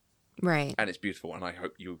emotion. Right. And it's beautiful, and I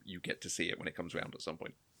hope you get to see it when it comes around at some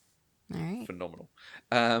point. All right. Phenomenal.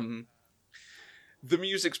 The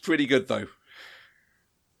music's pretty good, though.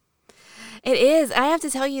 It is. I have to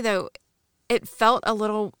tell you, though, it felt a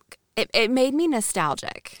little... It made me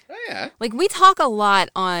nostalgic. Oh, yeah. Like, we talk a lot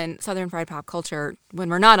on Southern Fried Pop Culture when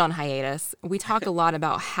we're not on hiatus. We talk a lot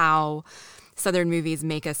about how Southern movies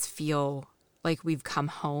make us feel like we've come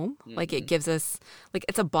home. Mm-hmm. Like, it gives us... Like,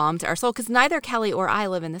 it's a balm to our soul, because neither Kelly or I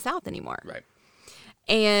live in the South anymore. Right.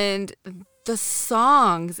 And the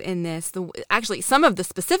songs in this... Actually, some of the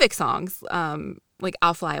specific songs... like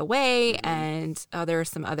I'll Fly Away, and there are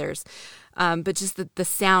some others. But just the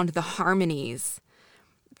sound, the harmonies.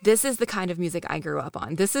 This is the kind of music I grew up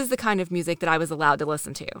on. This is the kind of music that I was allowed to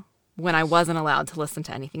listen to when I wasn't allowed to listen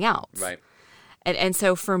to anything else. Right. And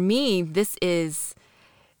so for me, it's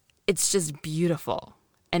just beautiful.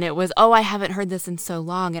 And it was, I haven't heard this in so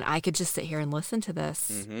long, and I could just sit here and listen to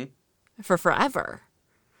this for forever.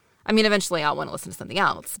 I mean, eventually I'll want to listen to something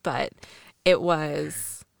else, but it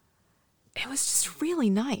was just really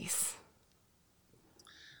nice.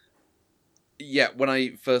 Yeah, when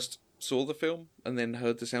I first saw the film and then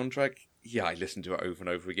heard the soundtrack, I listened to it over and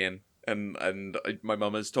over again. And my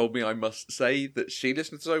mum has told me I must say that she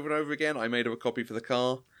listened to it over and over again. I made her a copy for the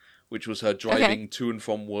car, which was her driving to and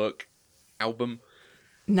from work album.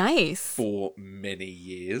 Nice. For many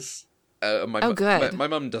years. Good. My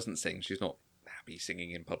mum doesn't sing. She's not happy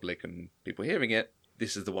singing in public and people hearing it.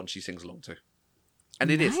 This is the one she sings along to. And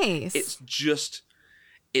it is.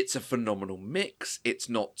 It's a phenomenal mix. It's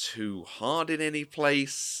not too hard in any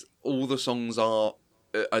place. All the songs are,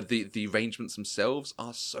 the arrangements themselves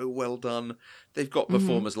are so well done. They've got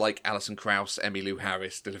performers like Alison Krauss, Emmylou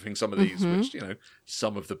Harris delivering some of these, which,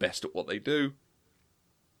 some of the best at what they do.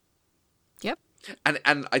 Yep. And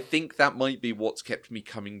I think that might be what's kept me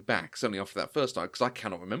coming back, certainly after that first time, because I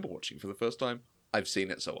cannot remember watching for the first time. I've seen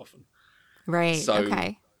it so often. Right, so,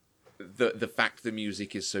 okay. The fact the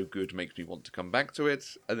music is so good makes me want to come back to it,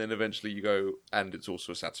 and then eventually you go, and it's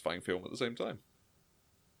also a satisfying film at the same time.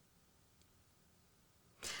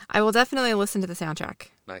 I will definitely listen to the soundtrack.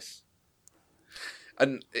 Nice.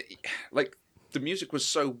 And, the music was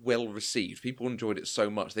so well received. People enjoyed it so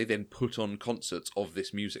much. They then put on concerts of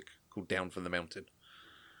this music called Down from the Mountain.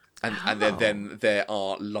 And then there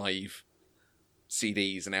are live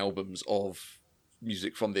CDs and albums of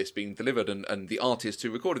music from this being delivered, and the artist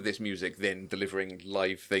who recorded this music then delivering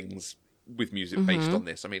live things with music based on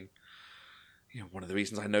this. I mean, one of the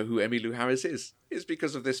reasons I know who Emmylou Harris is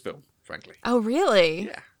because of this film, frankly. Oh, really?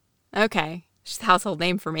 Yeah. Okay. She's a household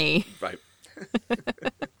name for me. Right.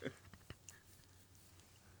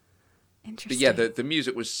 Interesting. But yeah, the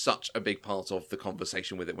music was such a big part of the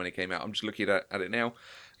conversation with it when it came out. I'm just looking at it now.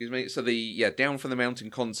 Excuse me. So Down from the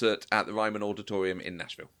Mountain concert at the Ryman Auditorium in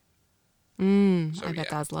Nashville. I bet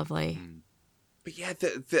that's lovely. But yeah,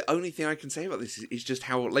 the only thing I can say about this is just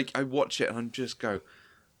how, I watch it and I just go,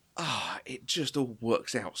 it just all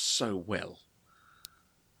works out so well.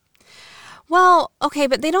 Well, okay,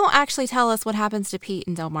 but they don't actually tell us what happens to Pete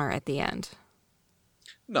and Delmar at the end.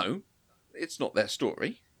 No, it's not their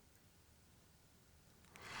story.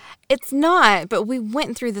 It's not, but we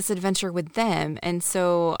went through this adventure with them, and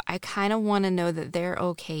so I kind of want to know that they're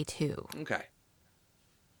okay too. Okay.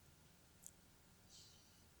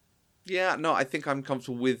 Yeah, no, I think I'm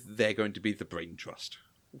comfortable with they're going to be the brain trust,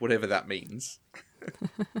 whatever that means.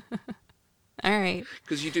 All right.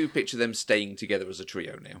 Because you do picture them staying together as a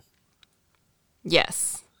trio now.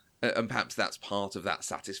 Yes. And perhaps that's part of that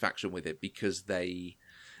satisfaction with it, because they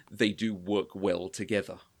do work well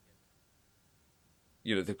together.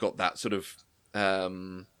 You know, they've got that sort of...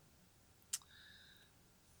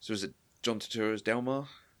 so is it John Turturro's Delmar?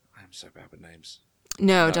 I'm so bad with names.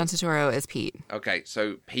 No, John Turturro is Pete. Okay,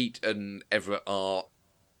 so Pete and Everett are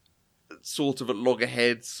sort of at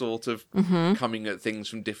loggerheads, sort of coming at things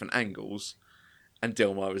from different angles, and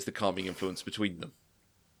Delmar is the calming influence between them.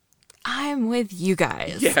 I'm with you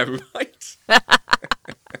guys. Yeah, right.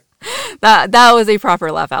 That was a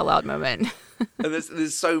proper laugh out loud moment. And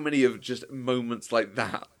there's so many of just moments like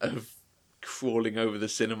that of crawling over the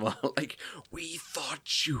cinema, like, we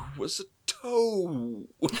thought you was a toe.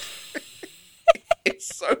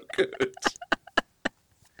 It's so good.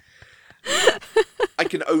 I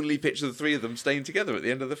can only picture the three of them staying together at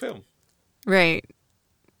the end of the film. Right.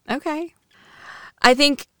 Okay. I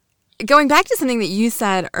think going back to something that you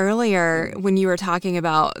said earlier when you were talking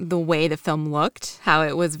about the way the film looked, how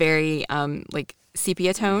it was very like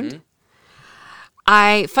sepia toned.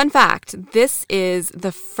 Fun fact, this is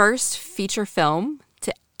the first feature film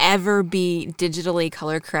to ever be digitally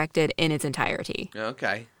color corrected in its entirety.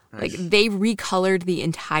 Okay. Nice. Like, they recolored the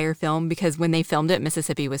entire film because when they filmed it,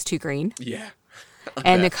 Mississippi was too green. Yeah.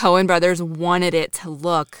 And the Coen brothers wanted it to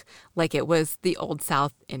look like it was the Old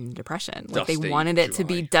South in the Depression. Like, Dusty, they wanted it to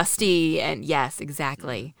be dry. dusty. And yes,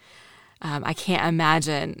 exactly. I can't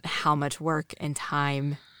imagine how much work and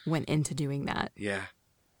time went into doing that. Yeah.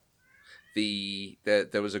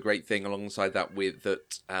 There was a great thing alongside that with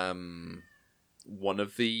that one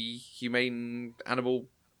of the humane animal...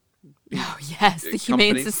 Oh, yes, the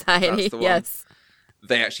Humane companies, Society. that's the one. Yes.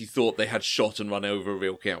 They actually thought they had shot and run over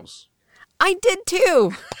real cows. I did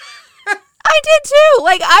too. I did too.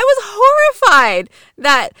 Like, I was horrified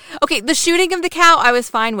that, okay, the shooting of the cow I was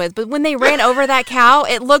fine with, but when they ran over that cow,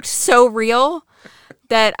 it looked so real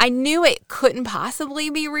that I knew it couldn't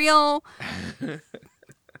possibly be real.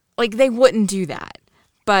 Like, they wouldn't do that.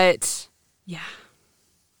 But, yeah.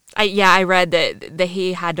 I read that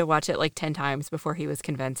he had to watch it like 10 times before he was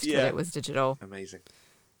convinced that it was digital. Amazing.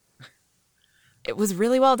 It was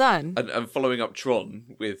really well done. And following up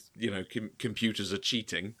Tron with, computers are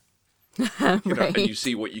cheating. Right. And you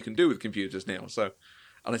see what you can do with computers now. So,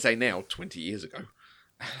 and I say now, 20 years ago.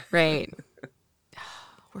 Right.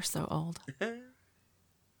 We're so old.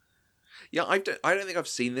 Yeah, I don't think I've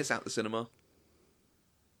seen this at the cinema.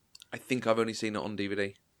 I think I've only seen it on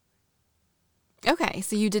DVD. Okay,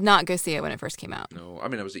 so you did not go see it when it first came out. No, I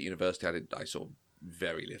mean, I was at university. I saw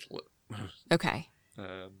very little. Okay.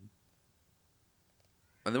 And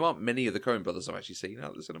there aren't many of the Coen brothers I've actually seen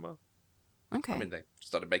out at the cinema. Okay. I mean, they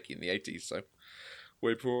started making in the 80s, so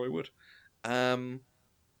way before I would.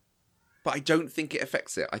 But I don't think it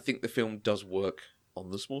affects it. I think the film does work on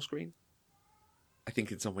the small screen. I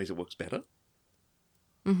think in some ways it works better.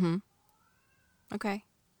 Mm-hmm. Okay.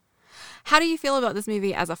 How do you feel about this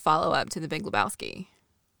movie as a follow-up to The Big Lebowski?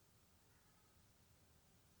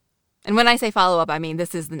 And when I say follow-up, I mean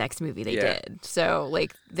this is the next movie they did. So,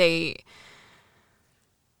 like, they...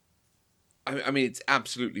 I mean, it's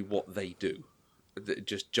absolutely what they do.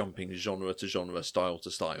 Just jumping genre to genre, style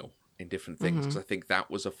to style in different things. Because I think that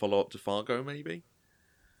was a follow-up to Fargo, maybe.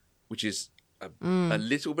 Which is a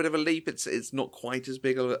little bit of a leap. It's not quite as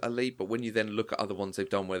big a leap, but when you then look at other ones they've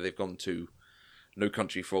done where they've gone to No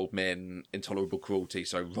Country for Old Men, Intolerable Cruelty,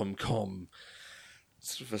 so rom-com,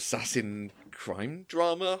 sort of assassin crime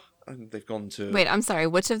drama, and they've gone to... Wait, I'm sorry,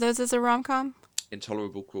 which of those is a rom-com?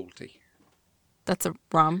 Intolerable Cruelty. That's a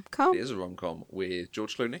rom-com? It is a rom-com with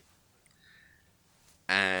George Clooney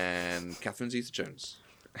and Catherine Zeta-Jones.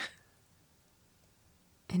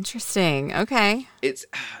 Interesting, okay. It's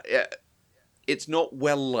not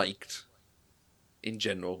well-liked in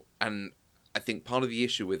general, and I think part of the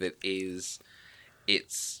issue with it is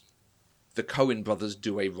it's the Coen brothers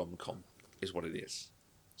do a rom-com, is what it is.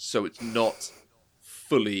 So it's not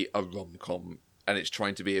fully a rom-com, and it's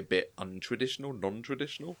trying to be a bit untraditional,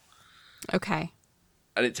 non-traditional. Okay.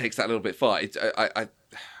 And it takes that a little bit far. It's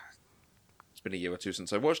been a year or two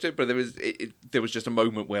since I watched it, but there was just a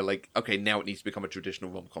moment where, like, okay, now it needs to become a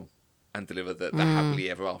traditional rom-com and deliver the happily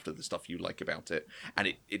ever after, the stuff you like about it.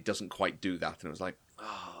 And it doesn't quite do that. And it was like,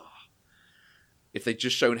 if they'd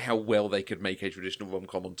just shown how well they could make a traditional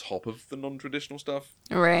rom-com on top of the non-traditional stuff.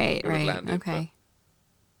 Right, right. Landed, okay.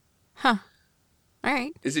 Huh. All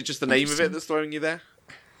right. Is it just the name of it that's throwing you there?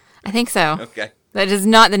 I think so. Okay. That is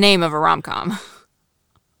not the name of a rom-com.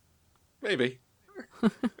 Maybe.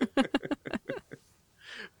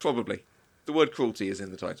 Probably. The word cruelty is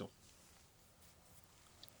in the title.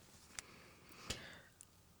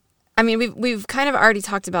 I mean, we've kind of already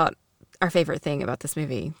talked about our favorite thing about this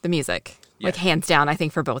movie, the music. Yeah. Like, hands down, I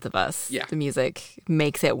think for both of us, Yeah. the music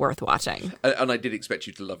makes it worth watching. And I did expect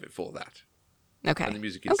you to love it for that. Okay. And the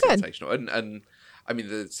music is good. sensational. And I mean,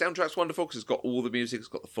 the soundtrack's wonderful because it's got all the music. It's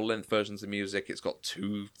got the full-length versions of music. It's got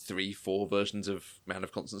 2, 3, 4 versions of Man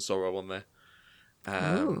of Constant Sorrow on there.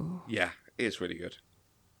 Yeah, it's really good.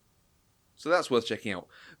 So that's worth checking out.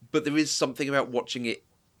 But there is something about watching it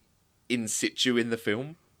in situ in the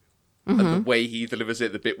film. And the way he delivers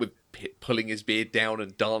it, the bit with Pitt pulling his beard down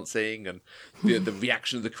and dancing, and the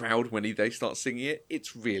reaction of the crowd when they start singing it,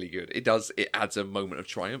 it's really good. It adds a moment of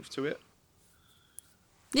triumph to it.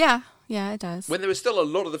 Yeah, it does. When there is still a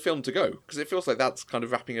lot of the film to go, because it feels like that's kind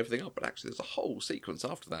of wrapping everything up, but actually there's a whole sequence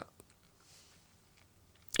after that.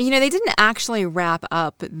 You know, they didn't actually wrap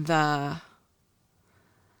up the...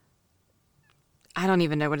 I don't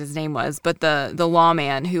even know what his name was, but the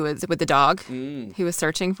lawman who was with the dog, who was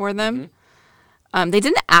searching for them. They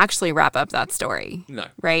didn't actually wrap up that story. No.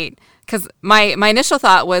 Right? Because my initial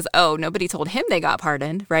thought was, oh, nobody told him they got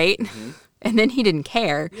pardoned, right? And then he didn't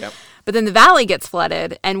care. Yep. But then the valley gets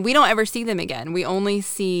flooded, and we don't ever see them again. We only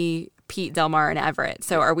see Pete, Delmar, and Everett.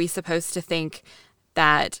 So are we supposed to think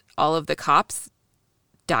that all of the cops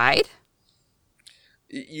died?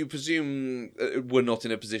 You presume we're not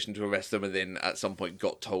in a position to arrest them and then at some point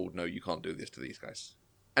got told, no, you can't do this to these guys.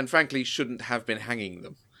 And frankly, shouldn't have been hanging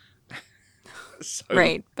them. So...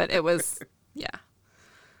 Right, but it was, yeah.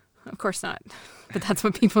 Of course not. But that's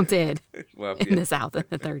what people did in the South in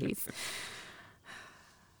the 30s.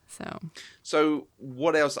 So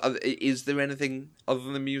what else? Is there anything other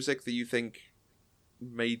than the music that you think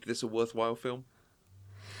made this a worthwhile film?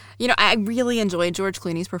 You know, I really enjoyed George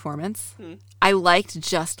Clooney's performance. I liked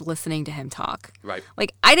just listening to him talk. Right.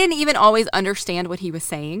 Like, I didn't even always understand what he was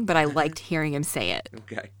saying, but I liked hearing him say it.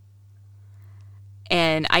 Okay.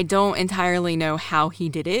 And I don't entirely know how he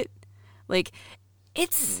did it. Like,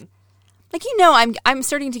 it's... Like, you know, I'm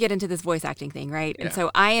starting to get into this voice acting thing, right? Yeah. And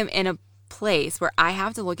so I am in a place where I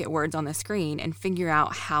have to look at words on the screen and figure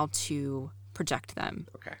out how to project them,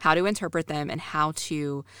 how to interpret them, and how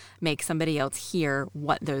to make somebody else hear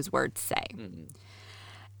what those words say.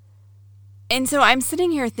 And so I'm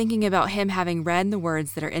sitting here thinking about him having read the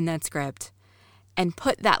words that are in that script and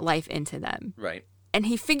put that life into them. Right. And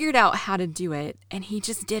he figured out how to do it, and he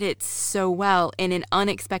just did it so well in an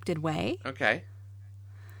unexpected way. Okay.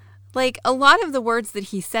 Like, a lot of the words that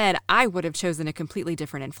he said, I would have chosen a completely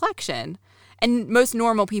different inflection. And most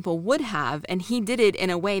normal people would have. And he did it in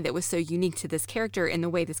a way that was so unique to this character in the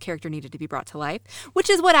way this character needed to be brought to life, which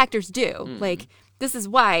is what actors do. Like, this is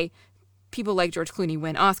why people like George Clooney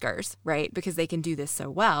win Oscars, right? Because they can do this so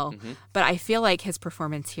well. But I feel like his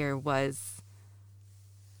performance here was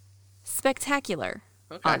spectacular,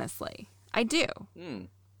 honestly. I do.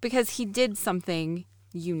 Because he did something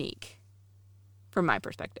unique. From my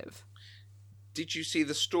perspective. Did you see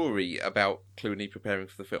the story about Clooney preparing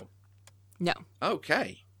for the film? No.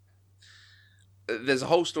 Okay. There's a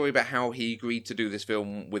whole story about how he agreed to do this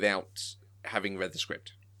film without having read the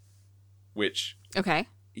script. Which... Okay.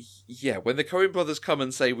 Yeah, when the Coen brothers come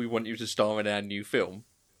and say, we want you to star in our new film,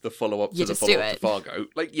 the follow-up to the follow-up to Fargo.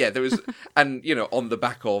 Like, yeah, there was... and, you know, on the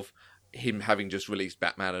back of him having just released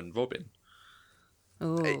Batman and Robin.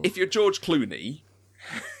 Ooh. If you're George Clooney...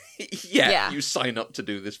 Yeah, you sign up to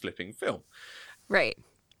do this flipping film. Right.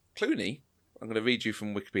 Clooney, I'm going to read you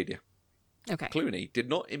from Wikipedia. Okay. Clooney did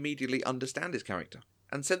not immediately understand his character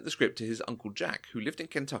and sent the script to his Uncle Jack, who lived in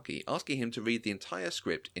Kentucky, asking him to read the entire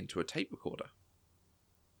script into a tape recorder.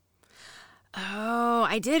 Oh,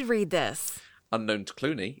 I did read this. Unknown to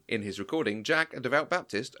Clooney, in his recording, Jack, a devout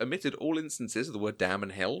Baptist, omitted all instances of the word damn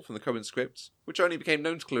and hell from the Coen scripts, which only became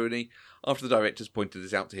known to Clooney after the directors pointed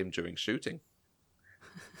this out to him during shooting.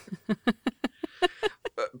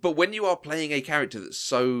 But when you are playing a character that's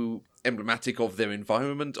so emblematic of their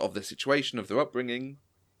environment, of their situation, of their upbringing,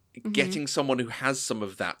 getting someone who has some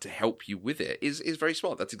of that to help you with it is very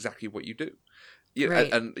smart. That's exactly what you do.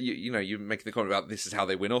 Right. And you know, you're making the comment about this is how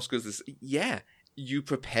they win Oscars. You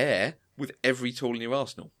prepare with every tool in your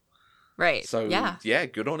arsenal. Right. So, yeah,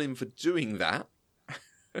 good on him for doing that.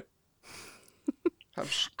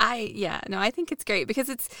 I think it's great because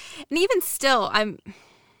it's, and even still,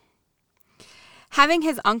 having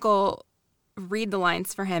his uncle read the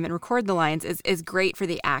lines for him and record the lines is great for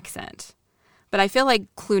the accent. But I feel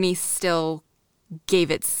like Clooney still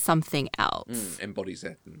gave it something else. Embodies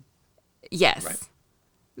it. Yes. Right.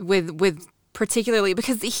 With particularly,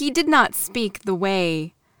 because he did not speak the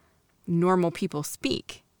way normal people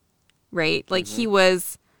speak, right? Like he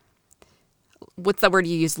was, what's that word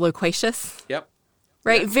you used? Loquacious? Yep.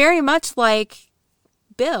 Right? Yeah. Very much like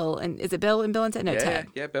Bill. And is it Bill and Bill and Ted? No, Ted.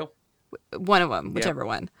 Yeah, Bill. one of them, whichever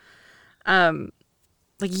one. Like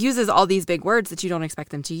uses all these big words that you don't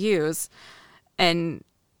expect them to use. And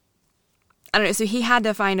I don't know. So he had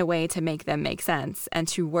to find a way to make them make sense and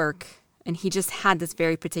to work. And he just had this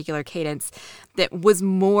very particular cadence that was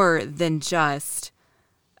more than just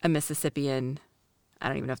a Mississippian. I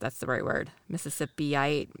don't even know if that's the right word.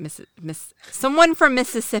 Mississippiite, someone from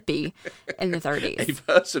Mississippi in the 30s. A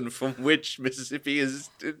person from which Mississippi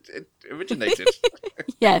is originated.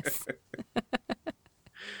 Yes.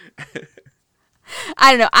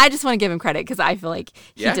 I don't know. I just want to give him credit because I feel like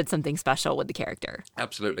he did something special with the character.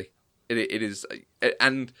 Absolutely. It is.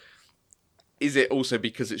 And is it also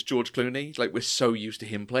because it's George Clooney? Like, we're so used to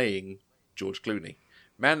him playing George Clooney.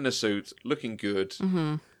 Man in a suit, looking good,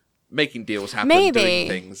 making deals happen, doing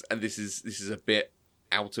things. And this is a bit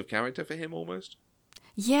out of character for him almost.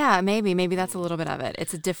 Yeah, maybe. Maybe that's a little bit of it.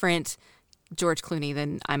 It's a different George Clooney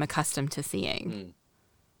than I'm accustomed to seeing.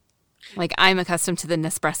 Like, I'm accustomed to the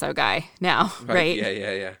Nespresso guy now, right?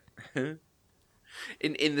 Yeah.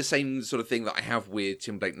 In the same sort of thing that I have with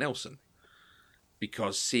Tim Blake Nelson.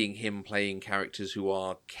 Because seeing him playing characters who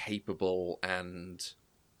are capable and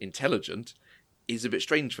intelligent is a bit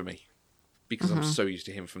strange for me. Because I'm so used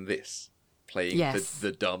to him from this. Playing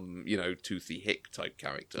the dumb, toothy hick type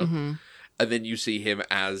character. And then you see him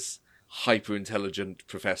as hyper-intelligent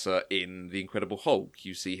professor in The Incredible Hulk.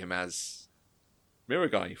 You see him as Mirror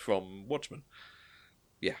Guy from Watchmen.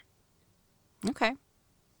 Yeah. Okay.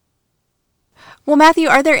 Well, Matthew,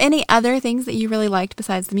 are there any other things that you really liked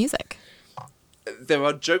besides the music? There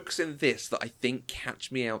are jokes in this that I think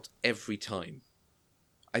catch me out every time.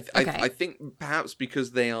 I think perhaps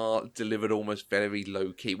because they are delivered almost very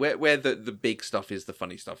low key. Where the big stuff is the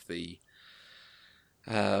funny stuff, the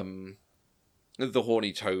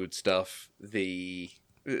horny toad stuff,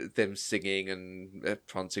 them singing and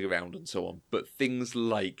prancing around and so on. But things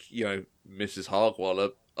like, Mrs.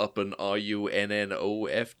 Hargwall up an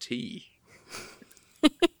RUNNOFT.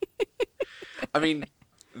 I mean,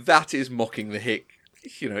 that is mocking the hick,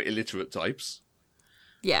 illiterate types.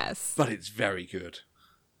 Yes. But it's very good.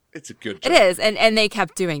 It's a good It joke. is, and they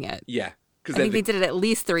kept doing it. Yeah. I think they did it at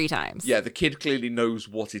least 3 times. Yeah, the kid clearly knows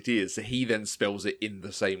what it is, so he then spells it in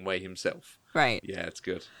the same way himself. Right. Yeah, it's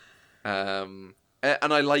good. And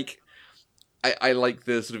I like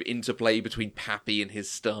the sort of interplay between Pappy and his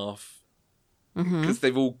staff. Because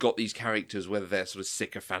they've all got these characters, whether they're sort of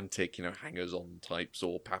sycophantic, hangers-on types,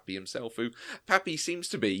 or Pappy himself, who Pappy seems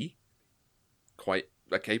to be quite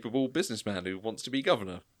a capable businessman who wants to be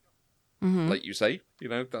governor. Like you say,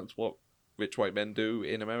 that's what rich white men do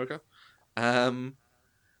in America.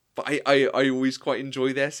 But I always quite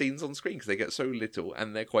enjoy their scenes on screen because they get so little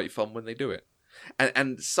and they're quite fun when they do it.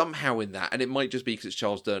 And somehow in that, and it might just be because it's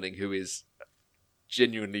Charles Durning, who is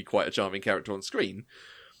genuinely quite a charming character on screen,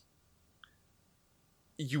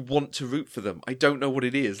 you want to root for them. I don't know what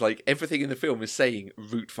it is. Like, everything in the film is saying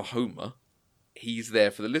root for Homer. He's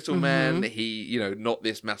there for the little man. He, not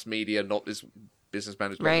this mass media, not this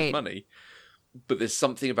businessman who's got his money. But there's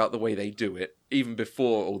something about the way they do it, even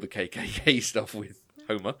before all the KKK stuff with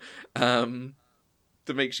Homer,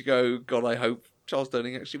 that makes you go, God, I hope Charles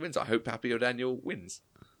Durning actually wins. I hope Pappy O'Daniel wins.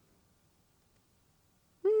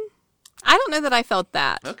 I don't know that I felt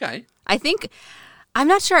that. Okay. I'm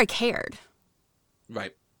not sure I cared.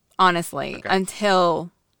 Right. Honestly,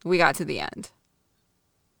 until we got to the end.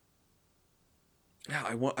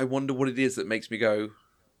 Yeah, I wonder what it is that makes me go,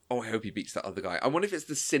 oh, I hope he beats that other guy. I wonder if it's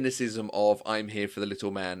the cynicism of, I'm here for the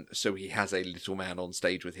little man, so he has a little man on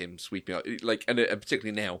stage with him sweeping up. Like, and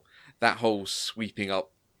particularly now, that whole sweeping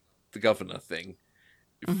up the governor thing,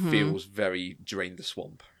 it feels very Drain the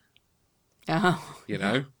Swamp. Oh.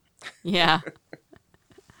 Yeah.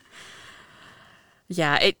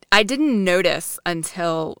 Yeah, I didn't notice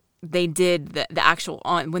until they did the actual,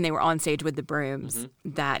 when they were on stage with the brooms,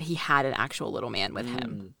 that he had an actual little man with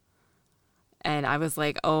him. And I was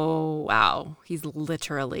like, oh, wow, he's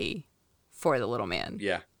literally for the little man.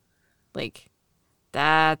 Yeah. Like,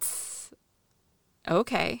 that's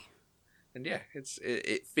okay. And yeah,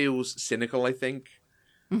 it feels cynical, I think,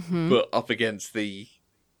 but up against the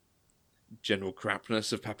general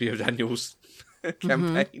crapness of Pappy O'Daniel's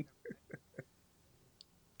campaign.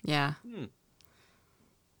 Yeah.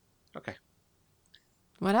 Okay.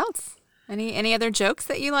 What else? Any other jokes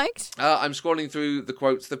that you liked? I'm scrolling through the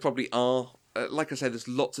quotes. There probably are. Like I say, there's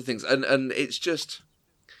lots of things. And it's just,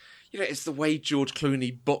 it's the way George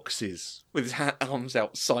Clooney boxes with his arms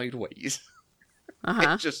out sideways.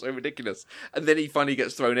 It's just so ridiculous. And then he finally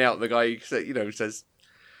gets thrown out. And the guy, says,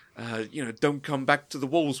 don't come back to the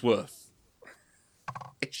Woolsworth.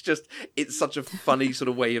 It's such a funny sort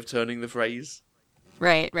of way of turning the phrase.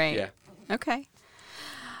 Right. Yeah, Okay.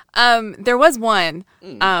 There was one.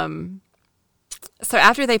 So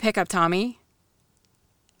after they pick up Tommy,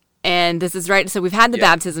 and this is right. So we've had the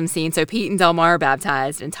baptism scene. So Pete and Delmar are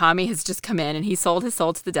baptized, and Tommy has just come in, and he sold his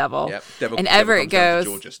soul to the devil. Yep. And Everett goes,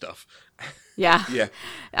 Georgia stuff. Yeah. Yeah.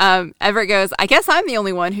 Everett goes, I guess I'm the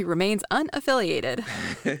only one who remains unaffiliated.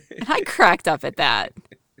 And I cracked up at that.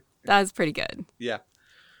 That was pretty good. Yeah.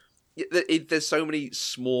 There's so many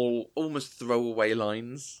small, almost throwaway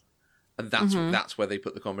lines, and that's where they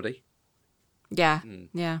put the comedy. Yeah.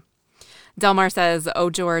 Yeah. Delmar says, "Oh,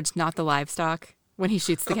 George, not the livestock," when he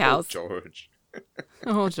shoots the cows. Oh, George.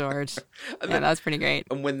 Oh, George. Yeah, that was pretty great.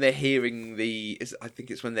 And when they're hearing I think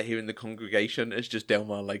it's when they're hearing the congregation, it's just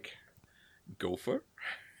Delmar like, "Gopher?"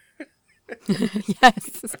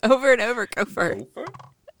 Yes, over and over, Gopher. Gopher?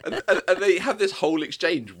 And they have this whole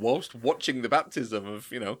exchange whilst watching the baptism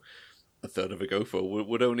of, a third of a gopher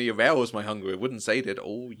would only arouse my hunger. It wouldn't sate it.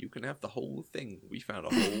 Oh, you can have the whole thing. We found a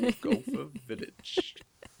whole gopher village.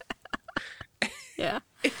 Yeah.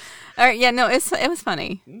 All right. Yeah. No, it was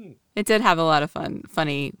funny. It did have a lot of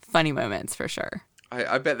funny moments for sure.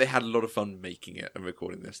 I bet they had a lot of fun making it and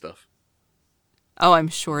recording this stuff. Oh, I'm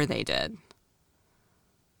sure they did.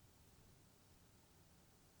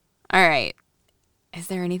 All right. Is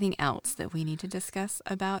there anything else that we need to discuss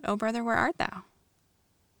about Oh Brother, Where Art Thou?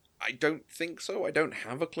 I don't think so. I don't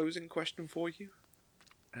have a closing question for you.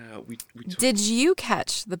 Did you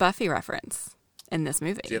catch the Buffy reference in this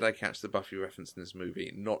movie? Did I catch the Buffy reference in this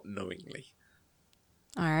movie? Not knowingly.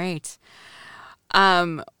 All right.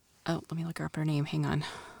 Oh, let me look up her name. Hang on.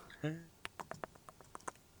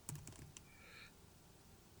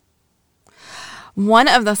 One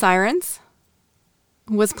of the sirens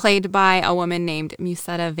was played by a woman named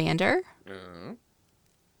Musetta Vander,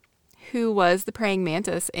 who was the praying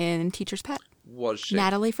mantis in Teacher's Pet. Was she?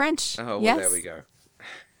 Natalie French. Oh, well, yes. there we go.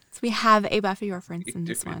 So we have a Buffy reference in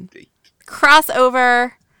this one. Indeed.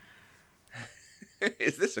 Crossover.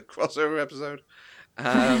 Is this a crossover episode?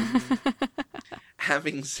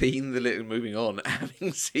 Having seen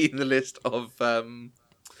having seen the list of Coen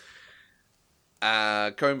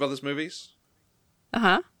Brothers movies,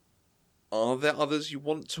 Uh-huh. are there others you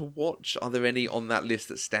want to watch? Are there any on that list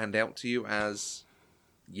that stand out to you as,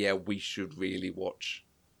 yeah, we should really watch?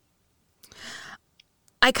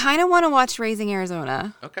 I kind of want to watch Raising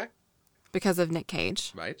Arizona. Okay. Because of Nick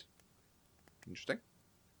Cage. Right. Interesting.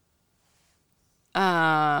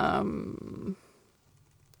 That's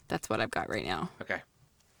what I've got right now. Okay.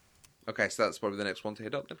 Okay, so that's probably the next one to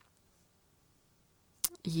hit up then.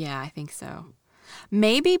 Yeah, I think so.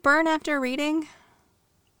 Maybe Burn After Reading.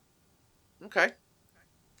 Okay.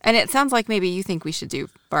 And it sounds like maybe you think we should do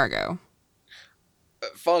Fargo.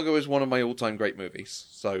 Fargo is one of my all-time great movies,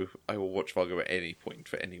 so I will watch Fargo at any point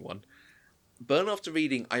for anyone. Burn After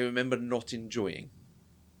Reading, I remember not enjoying,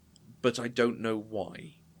 but I don't know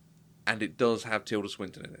why. And it does have Tilda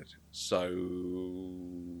Swinton in it, so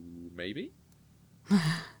maybe?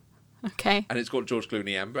 Okay. And it's got George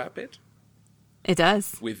Clooney and Brad Pitt. It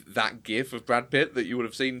does. With that gif of Brad Pitt that you would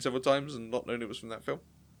have seen several times and not known it was from that film.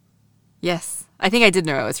 Yes. I think I did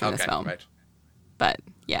know it was from this film. Right. But,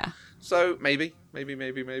 yeah. So, maybe. All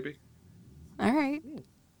right.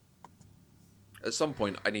 At some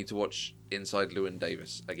point, I need to watch Inside Llewyn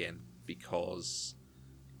Davis again, because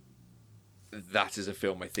that is a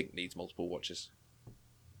film I think needs multiple watches.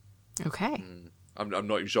 Okay. I'm not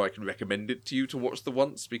even sure I can recommend it to you to watch the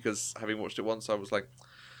once, because having watched it once, I was like,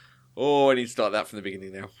 oh, I need to start that from the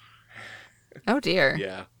beginning now. Oh, dear.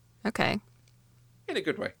 Yeah. Okay. In a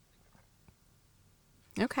good way.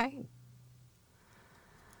 Okay.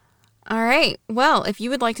 All right. Well, if you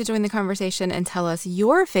would like to join the conversation and tell us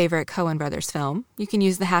your favorite Coen Brothers film, you can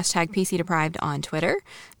use the hashtag PCDeprived on Twitter.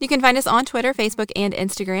 You can find us on Twitter, Facebook, and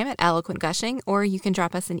Instagram at Eloquent Gushing, or you can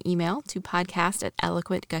drop us an email to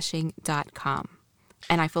podcast@eloquentgushing.com.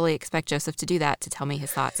 And I fully expect Joseph to do that to tell me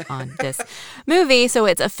his thoughts on this movie, so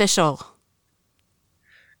it's official.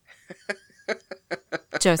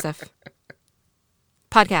 Joseph.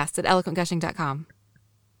 Podcast@eloquentgushing.com.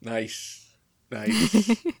 Nice. I'm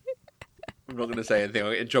not going to say anything.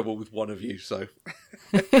 I'll get in trouble with one of you, so.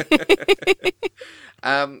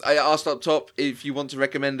 I asked up top if you want to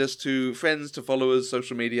recommend us to friends, to followers,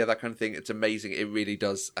 social media, that kind of thing. It's amazing. It really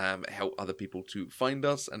does help other people to find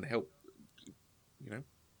us and help,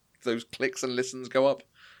 those clicks and listens go up.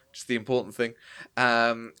 Just the important thing.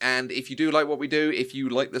 And if you do like what we do, if you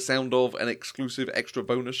like the sound of an exclusive extra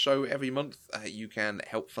bonus show every month, you can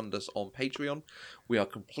help fund us on Patreon. We are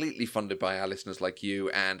completely funded by our listeners like you,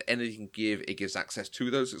 and anything you can give, it gives access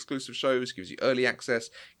to those exclusive shows, gives you early access,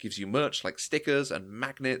 gives you merch like stickers and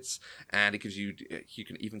magnets, and it gives you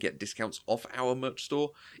can even get discounts off our merch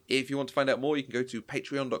store. If you want to find out more, you can go to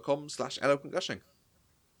patreon.com/eloquentgushing.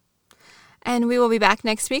 And we will be back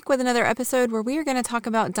next week with another episode where we are going to talk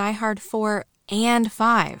about Die Hard 4 and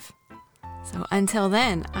 5. So until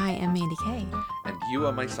then, I am Mandy Kay. And you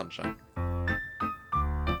are my sunshine. Aww.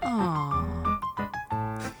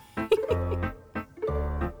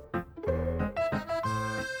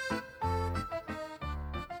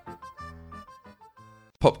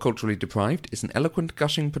 Pop Culturally Deprived is an Eloquent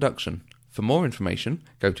Gushing production. For more information,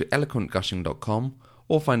 go to eloquentgushing.com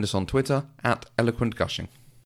or find us on Twitter @eloquentgushing.